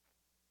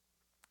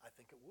 I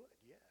think it would,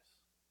 yes.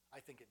 I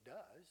think it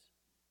does,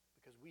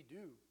 because we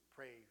do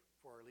pray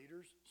for our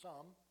leaders,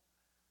 some.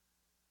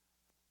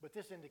 But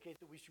this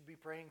indicates that we should be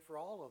praying for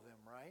all of them,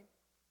 right?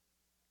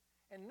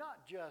 And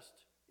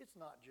it's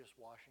not just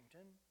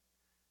Washington.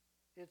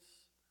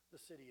 It's the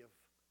city of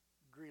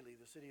Greeley,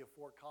 the city of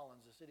Fort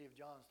Collins, the city of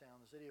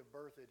Johnstown, the city of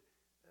Berthoud.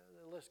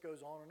 The list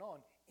goes on and on.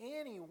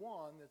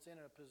 Anyone that's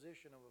in a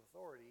position of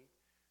authority,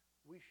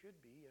 we should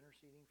be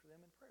interceding for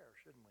them in prayer,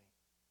 shouldn't we?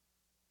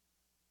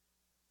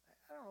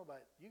 I don't know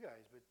about you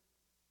guys, but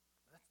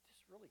that's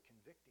just really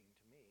convicting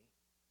to me.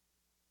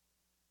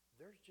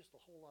 There's just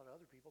a whole lot of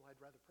other people I'd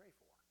rather pray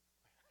for.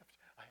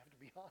 I have to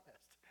be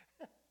honest.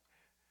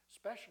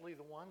 Especially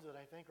the ones that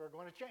I think are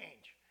going to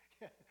change,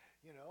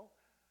 you know.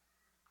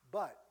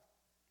 But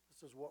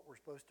this is what we're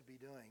supposed to be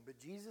doing. But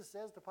Jesus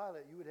says to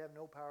Pilate, you would have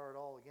no power at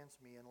all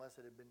against me unless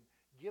it had been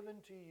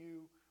given to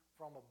you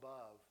from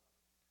above.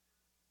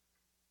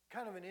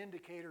 Kind of an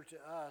indicator to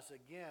us,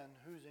 again,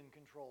 who's in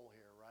control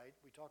here, right?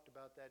 We talked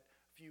about that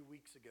a few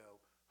weeks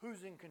ago.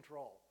 Who's in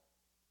control?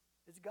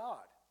 It's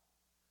God.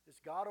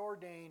 It's God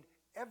ordained.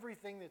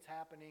 Everything that's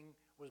happening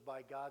was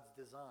by God's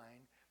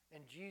design.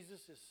 And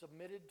Jesus is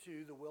submitted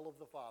to the will of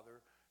the Father.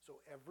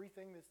 So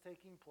everything that's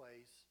taking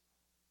place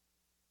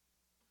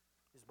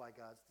is by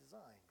God's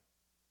design.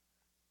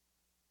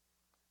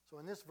 So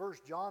in this verse,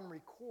 John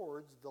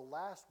records the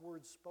last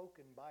words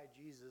spoken by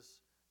Jesus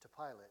to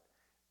Pilate.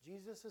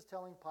 Jesus is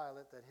telling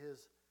Pilate that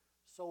his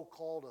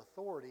so-called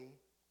authority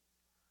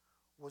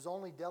was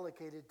only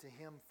delegated to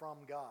him from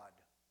God.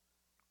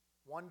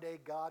 One day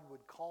God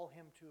would call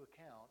him to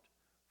account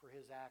for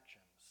his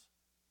actions.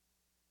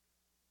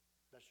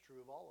 That's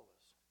true of all of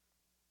us.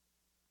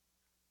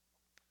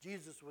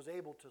 Jesus was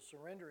able to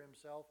surrender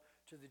himself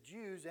to the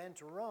Jews and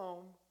to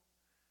Rome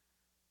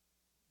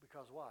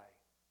because why?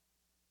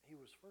 He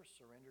was first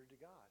surrendered to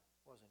God,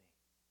 wasn't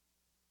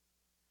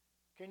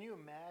he? Can you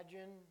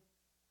imagine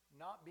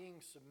not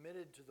being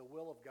submitted to the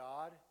will of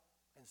God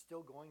and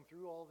still going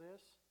through all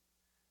this?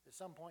 At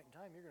some point in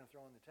time, you're going to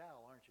throw in the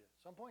towel, aren't you?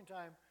 At some point in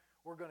time,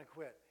 we're going to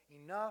quit.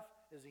 Enough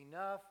is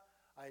enough.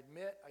 I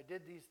admit I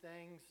did these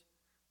things.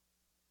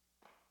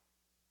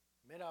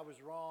 Admit I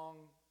was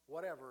wrong,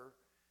 whatever,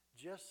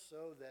 just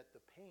so that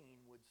the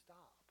pain would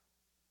stop.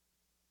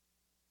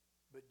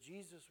 But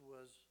Jesus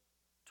was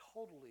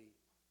totally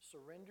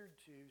surrendered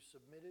to,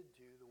 submitted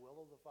to the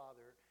will of the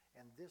Father,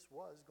 and this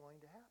was going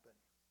to happen.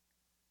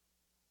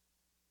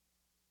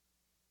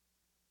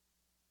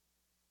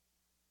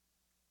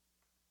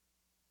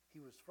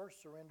 He was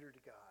first surrendered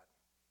to God.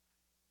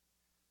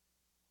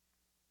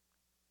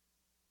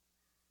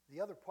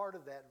 The other part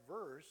of that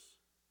verse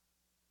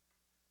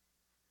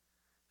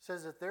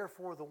says that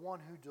therefore the one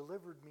who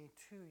delivered me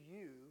to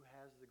you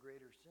has the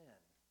greater sin.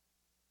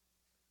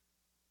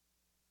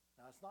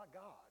 Now it's not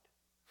God,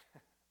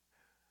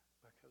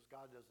 because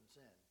God doesn't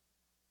sin.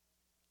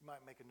 You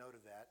might make a note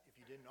of that if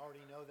you didn't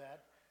already know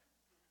that.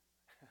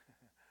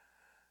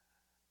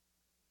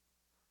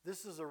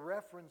 This is a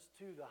reference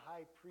to the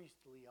high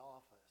priestly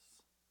office.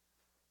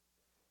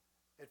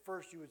 At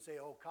first you would say,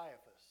 oh,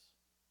 Caiaphas.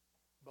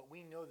 But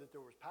we know that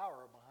there was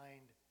power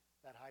behind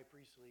that high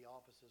priestly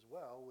office as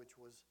well, which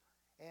was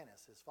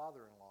Annas, his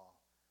father-in-law.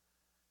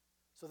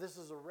 So this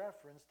is a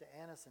reference to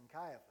Annas and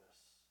Caiaphas,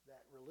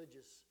 that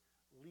religious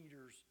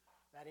leaders,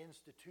 that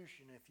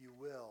institution, if you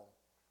will,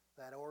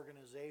 that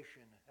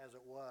organization as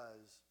it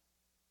was,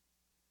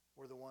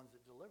 were the ones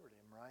that delivered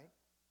him, right?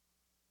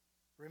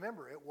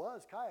 Remember, it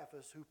was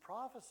Caiaphas who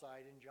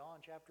prophesied in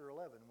John chapter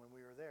 11 when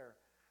we were there,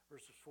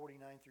 verses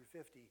 49 through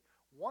 50.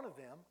 One of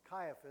them,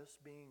 Caiaphas,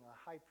 being a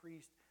high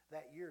priest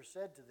that year,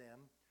 said to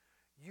them,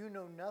 you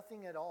know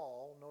nothing at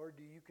all, nor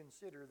do you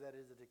consider that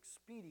it is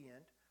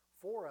expedient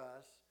for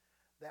us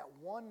that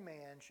one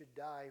man should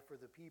die for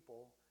the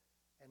people,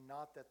 and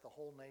not that the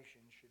whole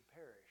nation should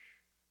perish.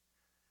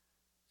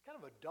 It's kind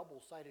of a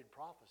double-sided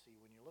prophecy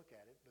when you look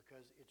at it,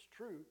 because it's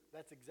true,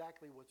 that's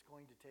exactly what's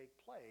going to take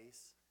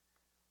place,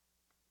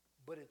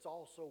 but it's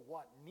also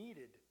what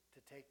needed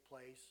to take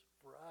place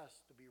for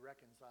us to be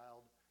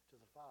reconciled to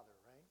the Father,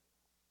 right?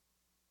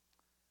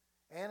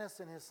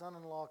 Annas and his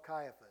son-in-law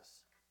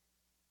Caiaphas.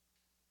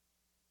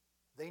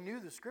 They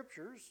knew the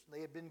Scriptures. They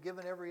had been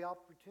given every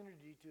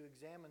opportunity to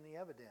examine the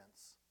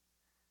evidence.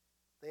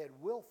 They had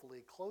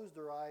willfully closed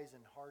their eyes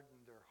and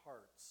hardened their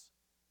hearts.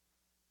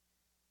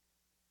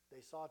 They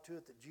saw to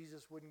it that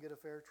Jesus wouldn't get a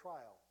fair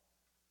trial.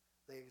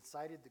 They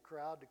incited the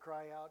crowd to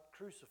cry out,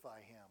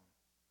 "Crucify him."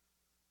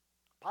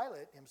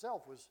 Pilate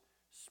himself was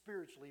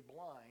spiritually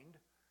blind,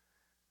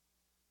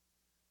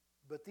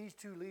 but these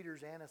two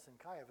leaders, Annas and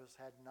Caiaphas,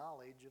 had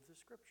knowledge of the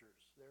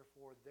Scriptures.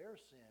 Therefore, their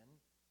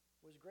sin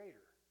was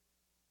greater.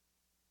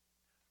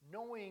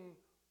 Knowing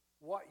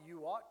what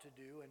you ought to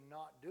do and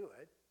not do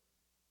it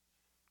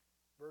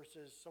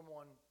versus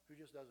someone who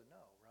just doesn't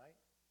know, right?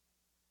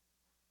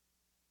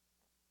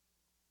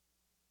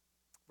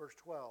 Verse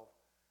 12,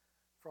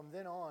 from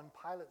then on,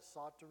 Pilate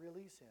sought to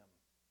release him.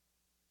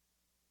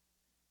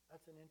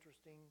 That's an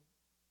interesting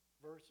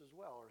verse as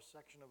well, or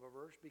section of a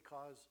verse,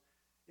 because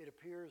it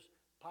appears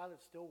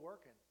Pilate's still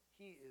working.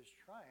 He is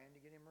trying to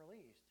get him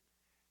released.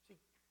 See,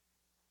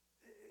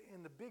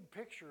 in the big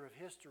picture of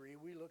history,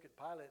 we look at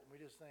Pilate and we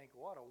just think,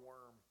 what a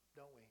worm,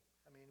 don't we?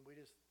 I mean,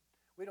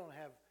 we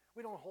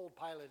don't hold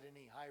Pilate in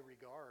any high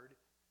regard.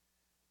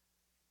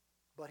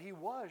 But he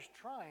was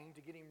trying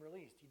to get him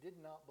released. He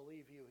did not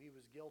believe he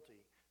was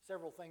guilty.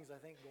 Several things, I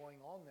think,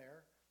 going on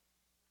there.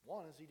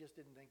 One is he just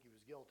didn't think he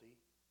was guilty.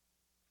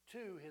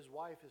 Two, his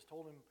wife has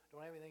told him,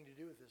 don't have anything to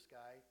do with this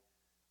guy.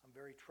 I'm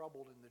very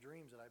troubled in the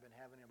dreams that I've been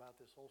having about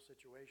this whole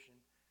situation.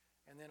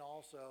 And then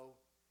also,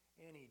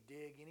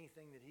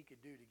 anything that he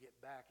could do to get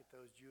back at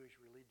those Jewish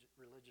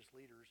religious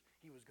leaders,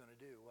 he was going to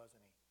do,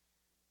 wasn't he?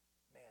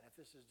 Man, if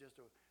this is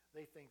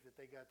they think that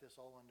they got this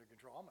all under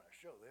control. I'm going to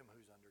show them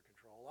who's under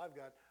control. I've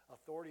got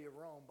authority of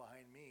Rome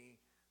behind me.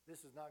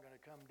 This is not going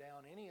to come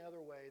down any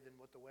other way than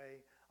the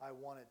way I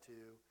want it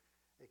to,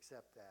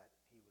 except that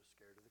he was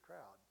scared of the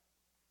crowd.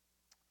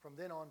 From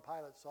then on,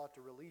 Pilate sought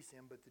to release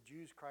him, but the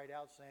Jews cried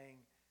out,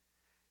 saying,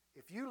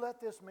 if you let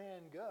this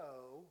man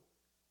go,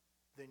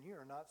 then you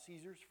are not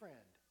Caesar's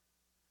friend.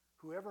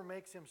 Whoever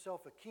makes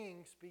himself a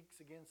king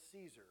speaks against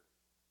Caesar.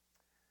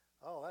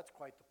 Oh, that's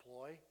quite the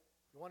ploy.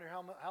 You wonder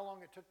how long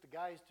it took the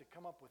guys to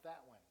come up with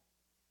that one.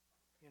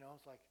 You know,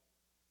 it's like,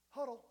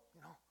 huddle,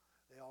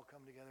 they all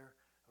come together.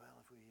 Well,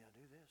 if we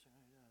do this and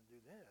do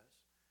this,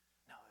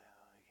 no,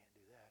 you can't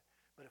do that.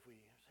 But if we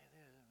say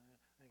this,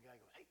 and the guy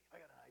goes, hey,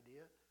 I got an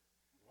idea.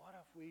 What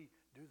if we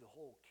do the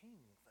whole king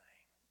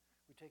thing?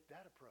 We take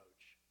that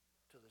approach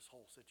to this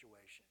whole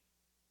situation.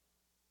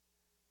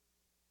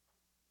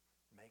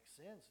 Makes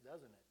sense,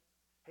 doesn't it?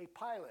 Hey,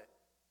 Pilate,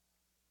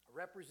 a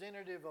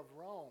representative of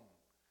Rome,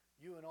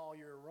 you and all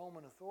your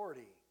Roman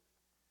authority.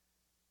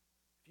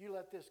 If you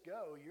let this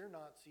go, you're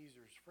not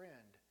Caesar's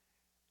friend.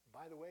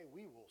 By the way,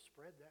 we will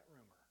spread that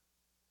rumor.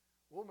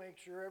 We'll make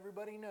sure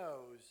everybody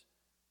knows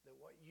that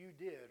what you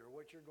did or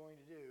what you're going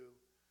to do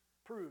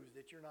proves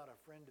that you're not a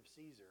friend of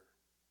Caesar.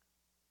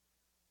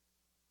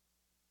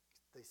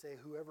 They say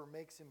whoever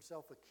makes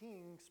himself a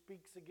king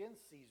speaks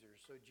against Caesar.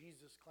 So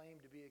Jesus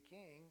claimed to be a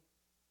king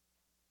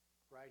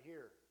right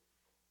here.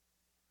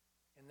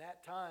 In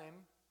that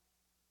time,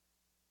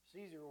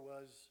 Caesar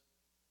was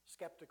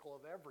skeptical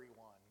of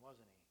everyone,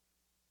 wasn't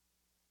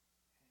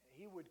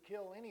he? He would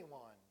kill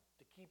anyone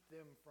to keep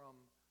them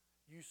from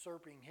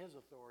usurping his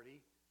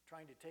authority,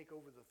 trying to take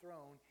over the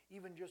throne.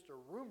 Even just a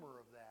rumor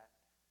of that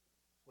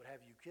would have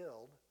you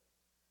killed.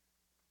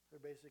 They're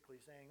basically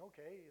saying,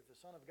 okay, if the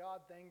Son of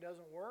God thing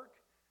doesn't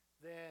work,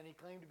 then he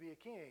claimed to be a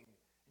king.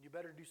 And you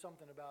better do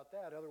something about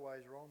that,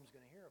 otherwise Rome's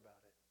going to hear about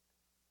it.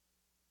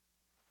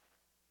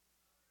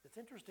 It's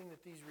interesting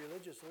that these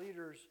religious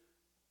leaders,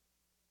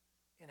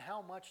 in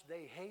how much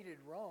they hated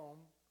Rome,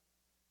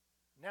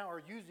 now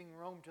are using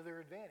Rome to their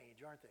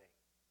advantage, aren't they?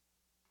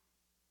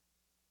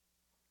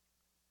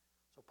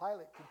 So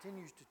Pilate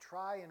continues to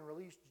try and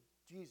release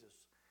Jesus.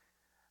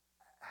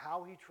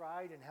 How he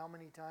tried and how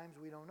many times,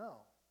 we don't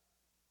know.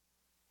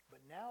 But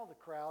now the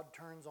crowd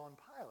turns on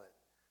Pilate,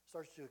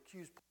 starts to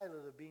accuse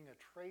Pilate of being a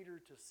traitor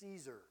to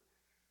Caesar.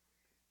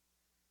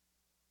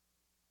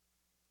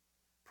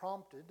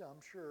 Prompted,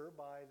 I'm sure,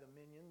 by the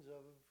minions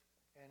of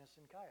Annas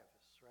and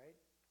Caiaphas, right?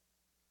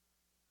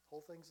 The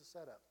whole thing's a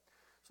setup.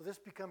 So this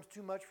becomes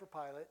too much for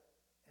Pilate,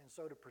 and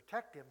so to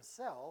protect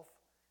himself,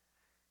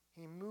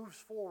 he moves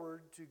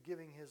forward to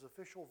giving his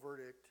official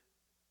verdict,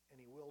 and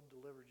he will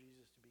deliver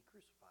Jesus to be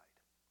crucified.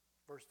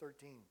 Verse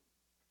 13.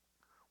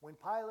 When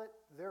Pilate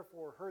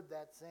therefore heard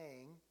that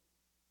saying,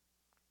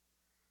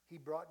 he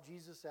brought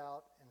Jesus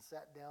out and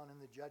sat down in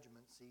the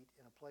judgment seat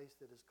in a place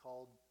that is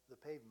called the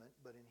Pavement,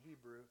 but in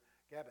Hebrew,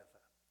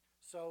 Gabbatha.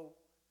 So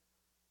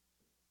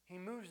he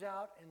moves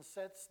out and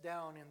sits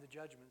down in the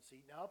judgment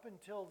seat. Now, up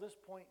until this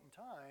point in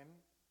time,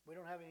 we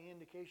don't have any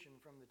indication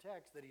from the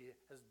text that he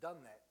has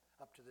done that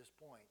up to this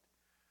point.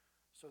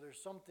 So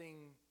there's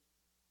something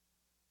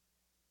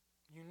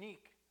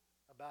unique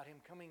about him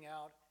coming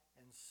out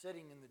and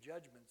sitting in the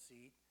judgment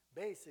seat,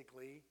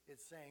 basically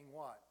it's saying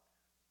what?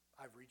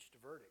 I've reached a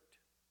verdict.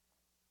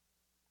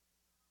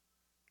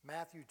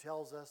 Matthew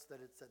tells us that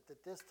it's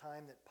at this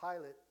time that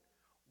Pilate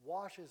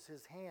washes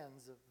his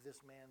hands of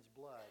this man's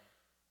blood.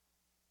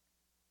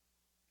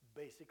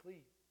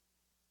 Basically,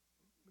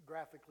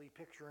 graphically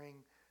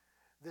picturing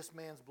this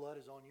man's blood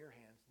is on your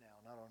hands now,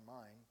 not on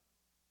mine.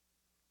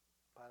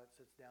 Pilate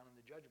sits down in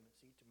the judgment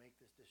seat to make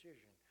this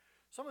decision.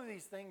 Some of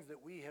these things that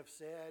we have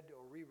said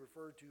or we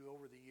referred to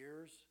over the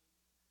years,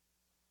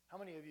 how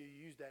many of you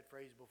used that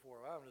phrase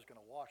before? Well, I'm just going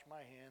to wash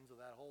my hands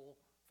of that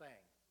whole thing.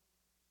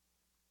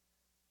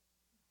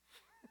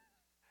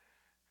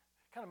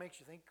 Kind of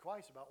makes you think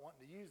twice about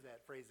wanting to use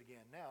that phrase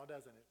again now,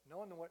 doesn't it?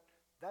 Knowing what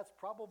that's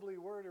probably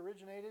where it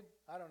originated,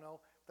 I don't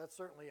know. That's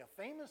certainly a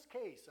famous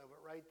case of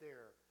it right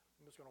there.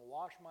 I'm just going to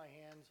wash my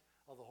hands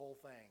of the whole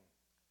thing.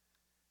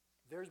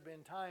 There's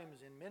been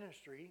times in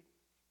ministry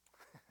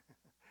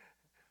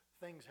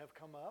things have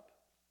come up.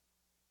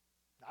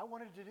 I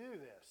wanted to do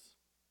this.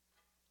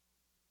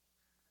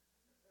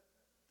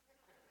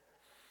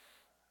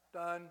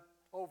 Done.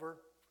 Over.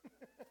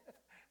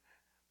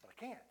 But I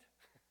can't.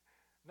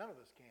 None of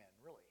us can,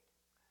 really.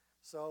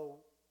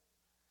 So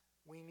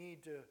we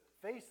need to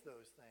face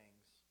those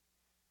things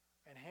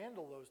and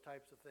handle those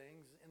types of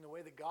things in the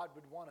way that God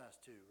would want us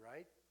to,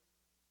 right?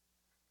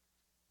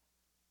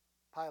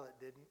 Pilate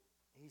didn't.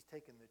 He's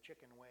taken the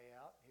chicken way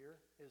out here,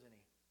 isn't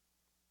he?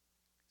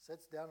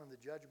 Sits down in the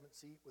judgment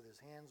seat with his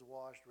hands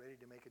washed, ready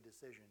to make a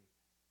decision.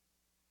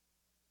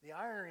 The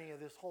irony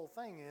of this whole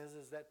thing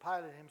is that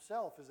Pilate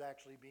himself is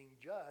actually being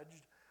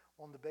judged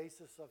on the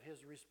basis of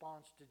his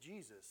response to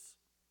Jesus.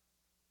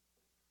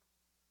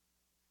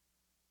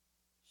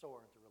 So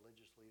aren't the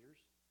religious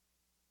leaders.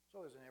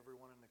 So isn't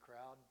everyone in the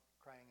crowd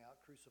crying out,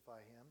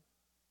 "Crucify him."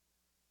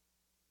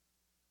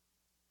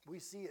 We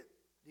see it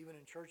even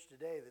in church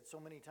today that so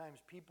many times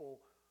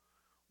people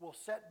will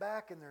sit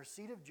back in their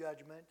seat of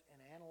judgment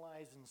and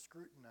analyze and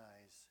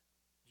scrutinize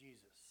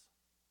Jesus.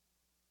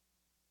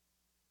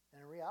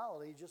 And in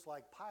reality, just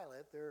like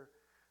Pilate, they're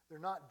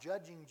not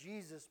judging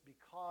Jesus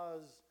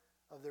because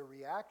of their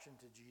reaction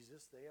to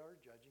Jesus. They are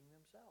judging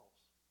themselves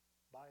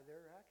by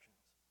their actions.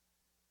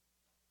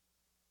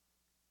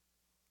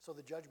 So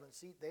the judgment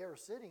seat they are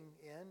sitting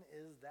in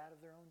is that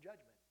of their own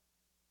judgment.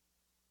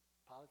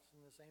 Pilate's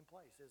in the same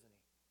place, isn't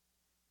he?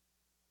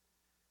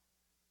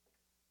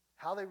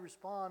 How they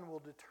respond will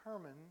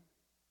determine,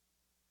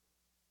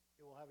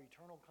 it will have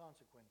eternal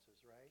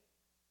consequences, right?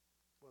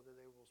 Whether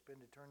they will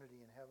spend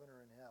eternity in heaven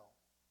or in hell.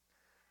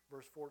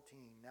 Verse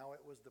 14, now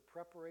it was the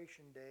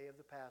preparation day of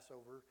the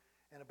Passover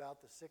and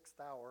about the 6th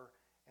hour,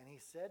 and he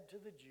said to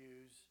the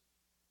Jews,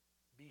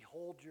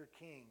 "Behold your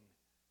king."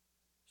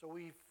 So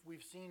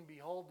we've seen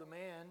behold the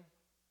man,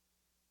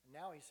 and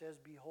now he says,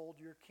 "Behold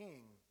your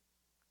king."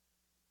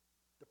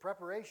 The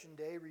preparation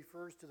day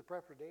refers to the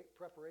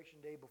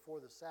preparation day before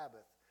the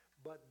Sabbath.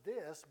 But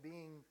this,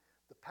 being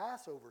the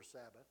Passover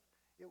Sabbath,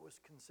 it was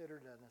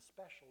considered an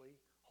especially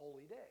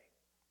holy day.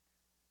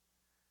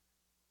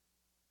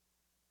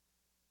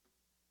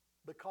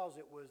 Because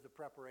it was the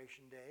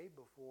preparation day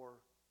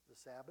before the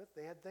Sabbath,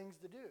 they had things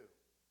to do.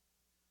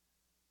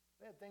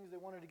 They had things they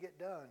wanted to get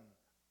done.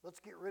 Let's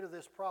get rid of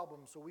this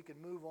problem so we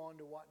can move on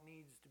to what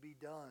needs to be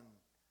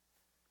done.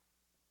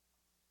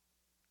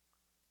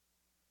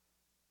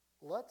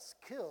 Let's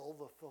kill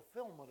the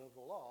fulfillment of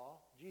the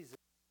law, Jesus,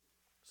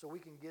 so we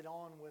can get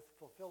on with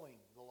fulfilling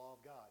the law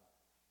of God.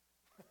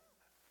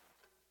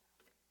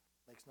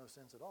 Makes no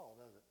sense at all,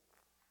 does it?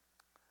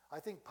 I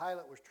think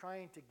Pilate was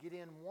trying to get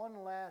in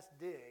one last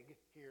dig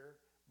here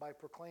by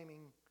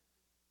proclaiming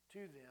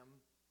to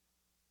them,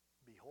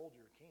 "Behold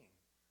your king."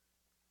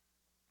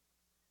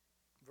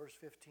 Verse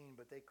 15,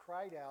 but they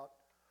cried out,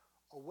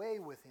 away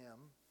with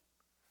him,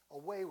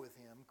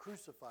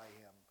 crucify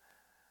him."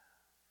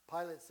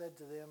 Pilate said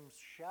to them,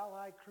 "Shall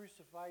I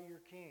crucify your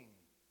king?"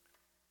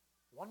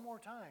 One more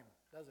time,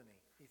 doesn't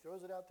he? He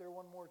throws it out there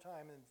one more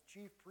time, and the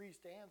chief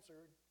priest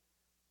answered,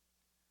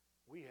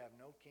 "We have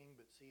no king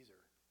but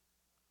Caesar."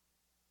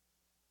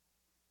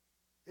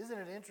 Isn't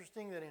it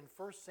interesting that in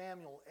 1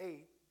 Samuel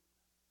 8,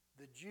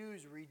 the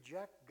Jews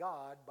reject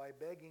God by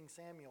begging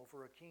Samuel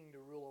for a king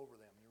to rule over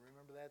them? You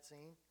remember that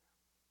scene?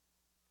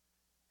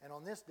 And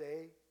on this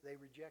day, they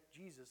reject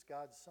Jesus,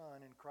 God's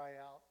Son, and cry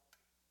out,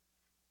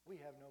 "We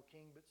have no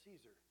king but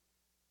Caesar."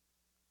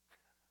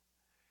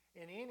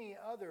 In any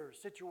other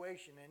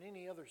situation, in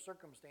any other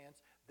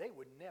circumstance, they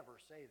would never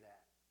say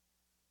that.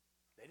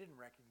 They didn't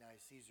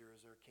recognize Caesar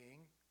as their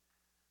king,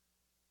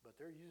 but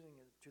they're using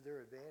it to their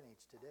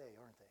advantage today,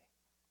 aren't they?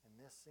 In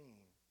this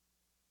scene.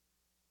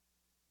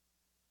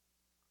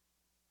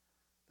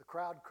 The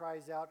crowd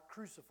cries out,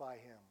 "Crucify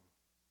him."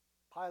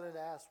 Pilate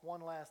asks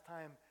one last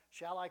time,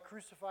 "Shall I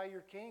crucify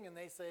your king?" And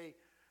they say,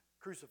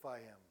 "Crucify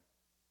him."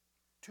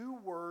 Two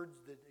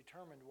words that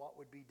determined what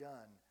would be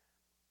done.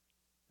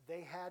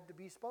 They had to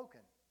be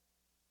spoken.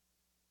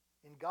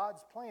 In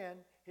God's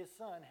plan, his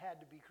son had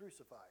to be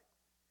crucified.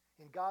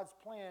 In God's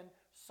plan,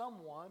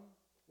 someone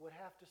would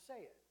have to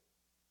say it.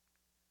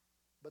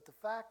 But the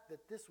fact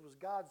that this was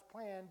God's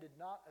plan did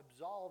not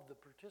absolve the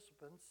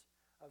participants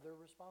of their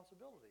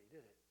responsibility,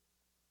 did it?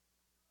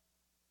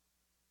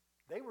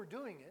 They were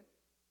doing it.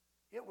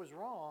 It was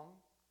wrong,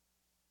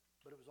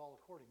 but it was all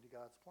according to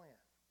God's plan.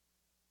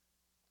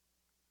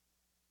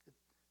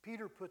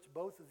 Peter puts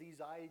both of these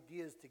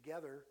ideas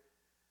together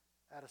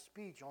at a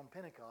speech on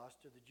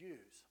Pentecost to the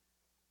Jews.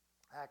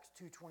 Acts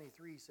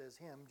 2:23 says,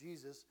 Him,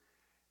 Jesus,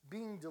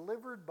 being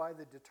delivered by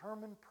the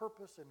determined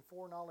purpose and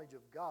foreknowledge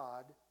of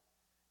God,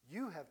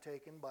 you have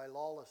taken by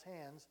lawless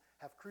hands,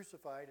 have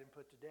crucified and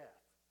put to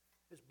death.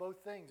 It's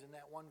both things in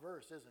that one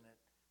verse, isn't it?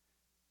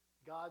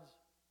 God's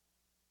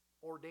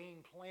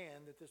ordained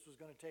plan that this was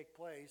going to take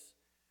place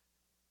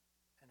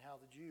and how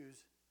the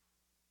Jews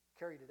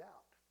carried it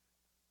out.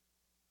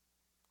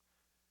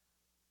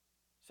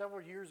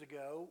 Several years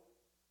ago,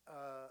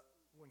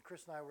 when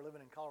Chris and I were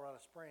living in Colorado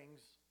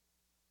Springs,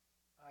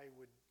 I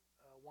would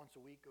once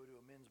a week go to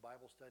a men's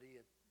Bible study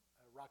at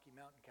Rocky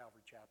Mountain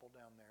Calvary Chapel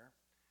down there.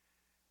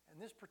 And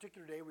this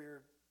particular day,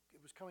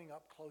 it was coming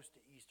up close to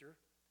Easter.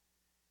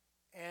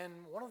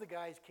 And one of the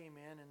guys came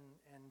in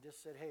and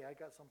just said, hey, I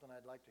got something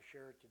I'd like to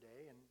share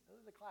today. And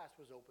the class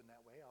was open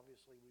that way.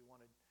 Obviously, we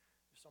wanted,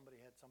 if somebody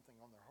had something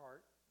on their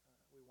heart,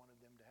 we wanted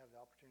them to have the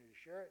opportunity to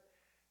share it.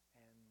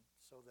 And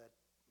so that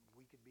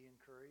we could be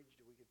encouraged,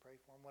 we could pray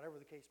for them,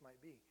 whatever the case might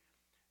be.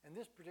 And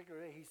this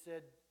particular day, he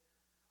said,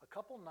 a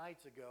couple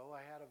nights ago,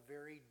 I had a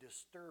very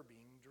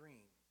disturbing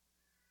dream.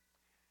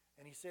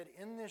 And he said,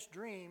 in this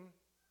dream,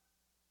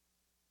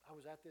 I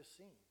was at this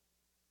scene.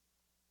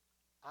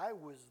 I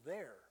was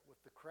there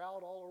with the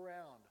crowd all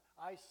around.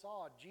 I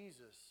saw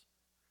Jesus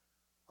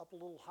up a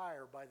little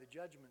higher by the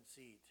judgment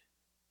seat.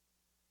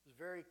 It was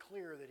very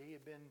clear that he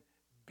had been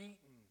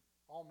beaten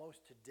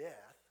almost to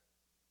death.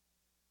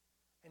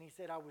 And he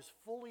said, I was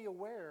fully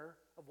aware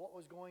of what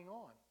was going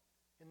on.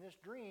 In this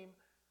dream,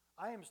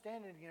 I am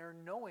standing here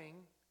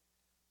knowing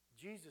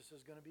Jesus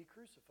is going to be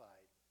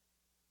crucified.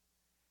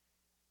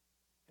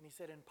 And he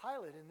said, and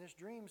Pilate in this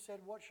dream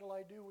said, what shall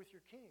I do with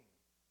your king?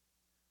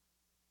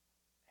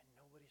 And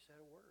nobody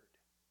said a word.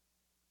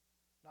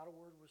 Not a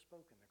word was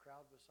spoken. The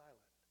crowd was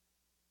silent.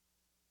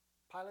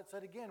 Pilate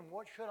said again,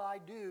 what should I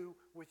do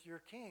with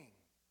your king?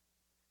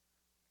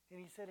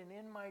 And he said, and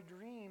in my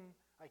dream,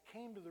 I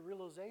came to the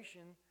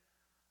realization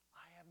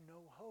I have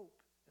no hope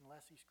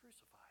unless he's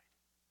crucified.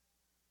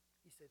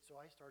 He said,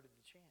 so I started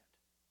to chant.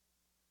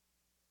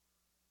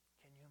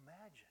 Can you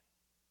imagine?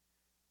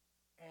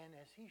 And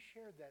as he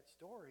shared that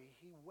story,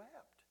 he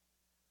wept.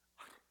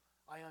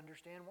 I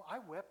understand.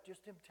 I wept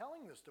just him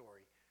telling the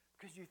story.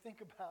 Because you think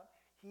about,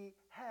 he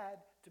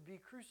had to be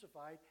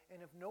crucified,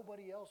 and if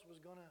nobody else was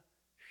going to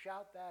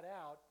shout that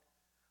out,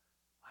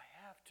 I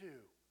have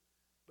to.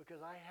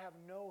 Because I have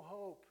no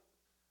hope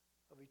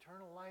of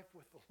eternal life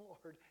with the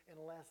Lord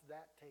unless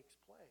that takes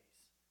place.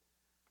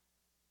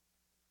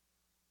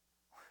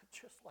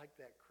 Just like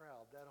that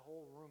crowd, that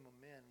whole room of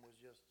men was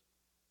just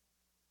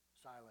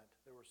silent.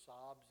 There were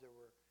sobs,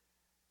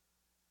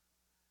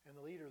 and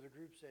the leader of the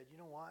group said, you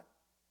know what?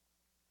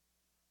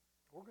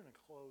 We're going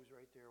to close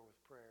right there with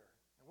prayer.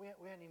 And we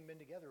hadn't even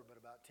been together but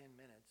about 10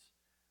 minutes.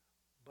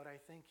 But I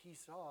think he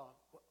saw,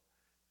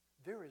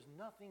 there is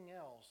nothing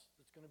else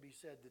that's going to be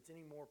said that's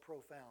any more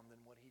profound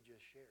than what he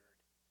just shared.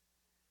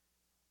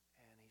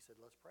 And he said,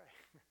 let's pray.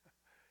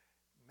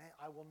 Man,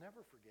 I will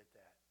never forget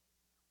that.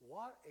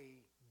 What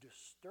a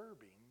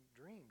disturbing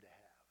dream to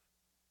have.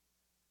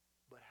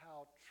 But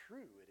how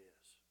true it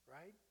is,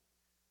 right?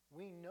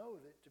 We know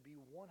that to be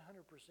 100%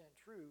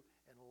 true,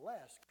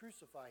 unless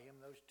crucify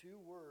him, those two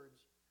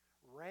words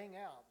rang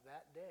out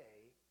that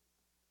day,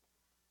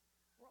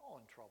 we're all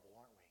in trouble,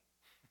 aren't we?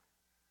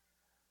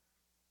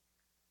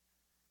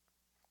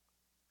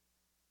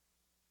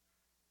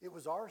 It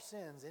was our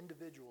sins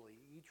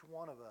individually, each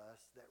one of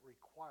us, that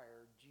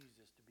required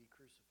Jesus to be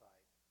crucified.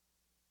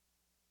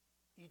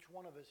 Each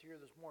one of us here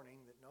this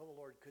morning that know the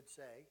Lord could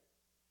say,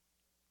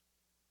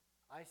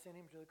 I sent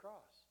him to the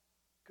cross,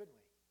 couldn't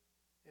we?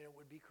 And it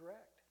would be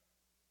correct.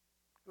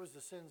 It was the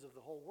sins of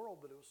the whole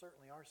world, but it was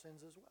certainly our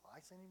sins as well.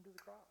 I sent him to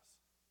the cross.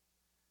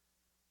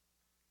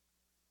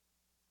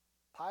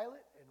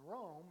 Pilate and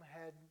Rome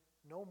had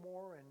no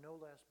more and no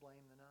less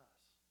blame than us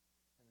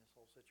in this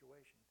whole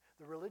situation.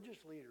 The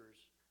religious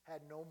leaders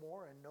had no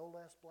more and no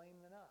less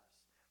blame than us.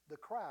 The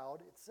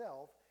crowd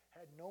itself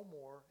had no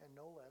more and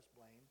no less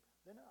blame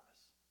than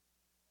us.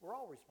 We're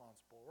all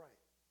responsible,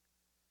 right?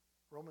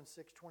 Romans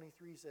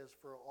 6:23 says,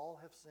 for all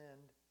have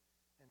sinned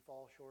and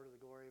fall short of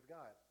the glory of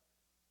God.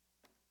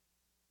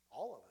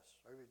 All of us.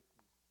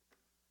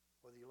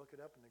 Whether you look it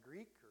up in the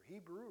Greek or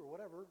Hebrew or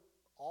whatever,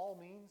 all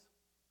means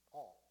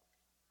all.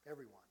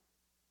 Everyone.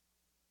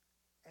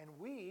 And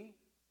we,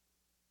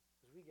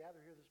 as we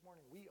gather here this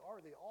morning, we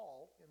are the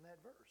all in that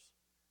verse.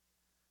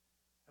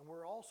 And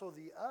we're also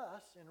the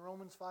us in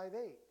Romans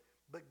 5:8.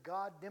 But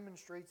God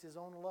demonstrates his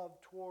own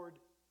love toward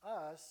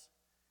us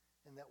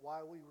in that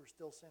while we were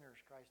still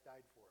sinners, Christ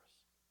died for us.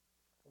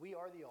 We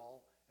are the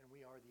all and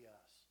we are the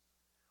us.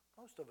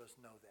 Most of us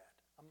know that.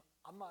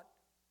 I'm not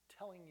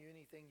telling you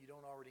anything you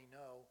don't already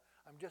know.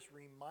 I'm just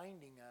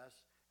reminding us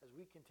as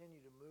we continue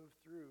to move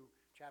through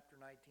chapter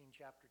 19,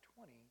 chapter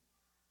 20,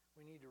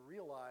 we need to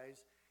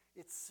realize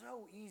it's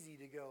so easy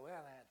to go,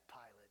 well, that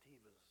Pilate, he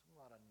was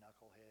what a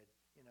knucklehead,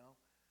 you know.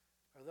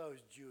 Or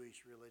those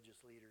Jewish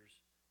religious leaders.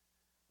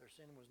 Their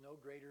sin was no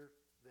greater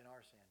than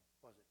our sin,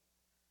 was it?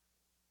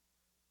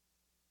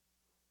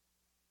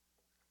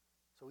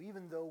 So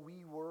even though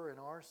we were and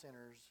are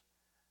sinners,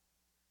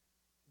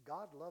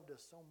 God loved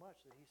us so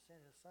much that he sent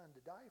his Son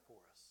to die for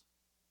us.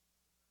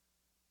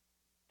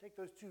 Take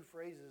those two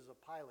phrases of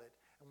Pilate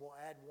and we'll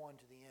add one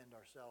to the end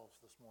ourselves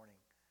this morning.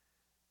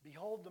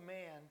 Behold the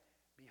man,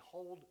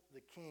 behold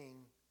the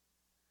King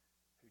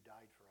who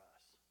died for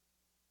us.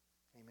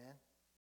 Amen.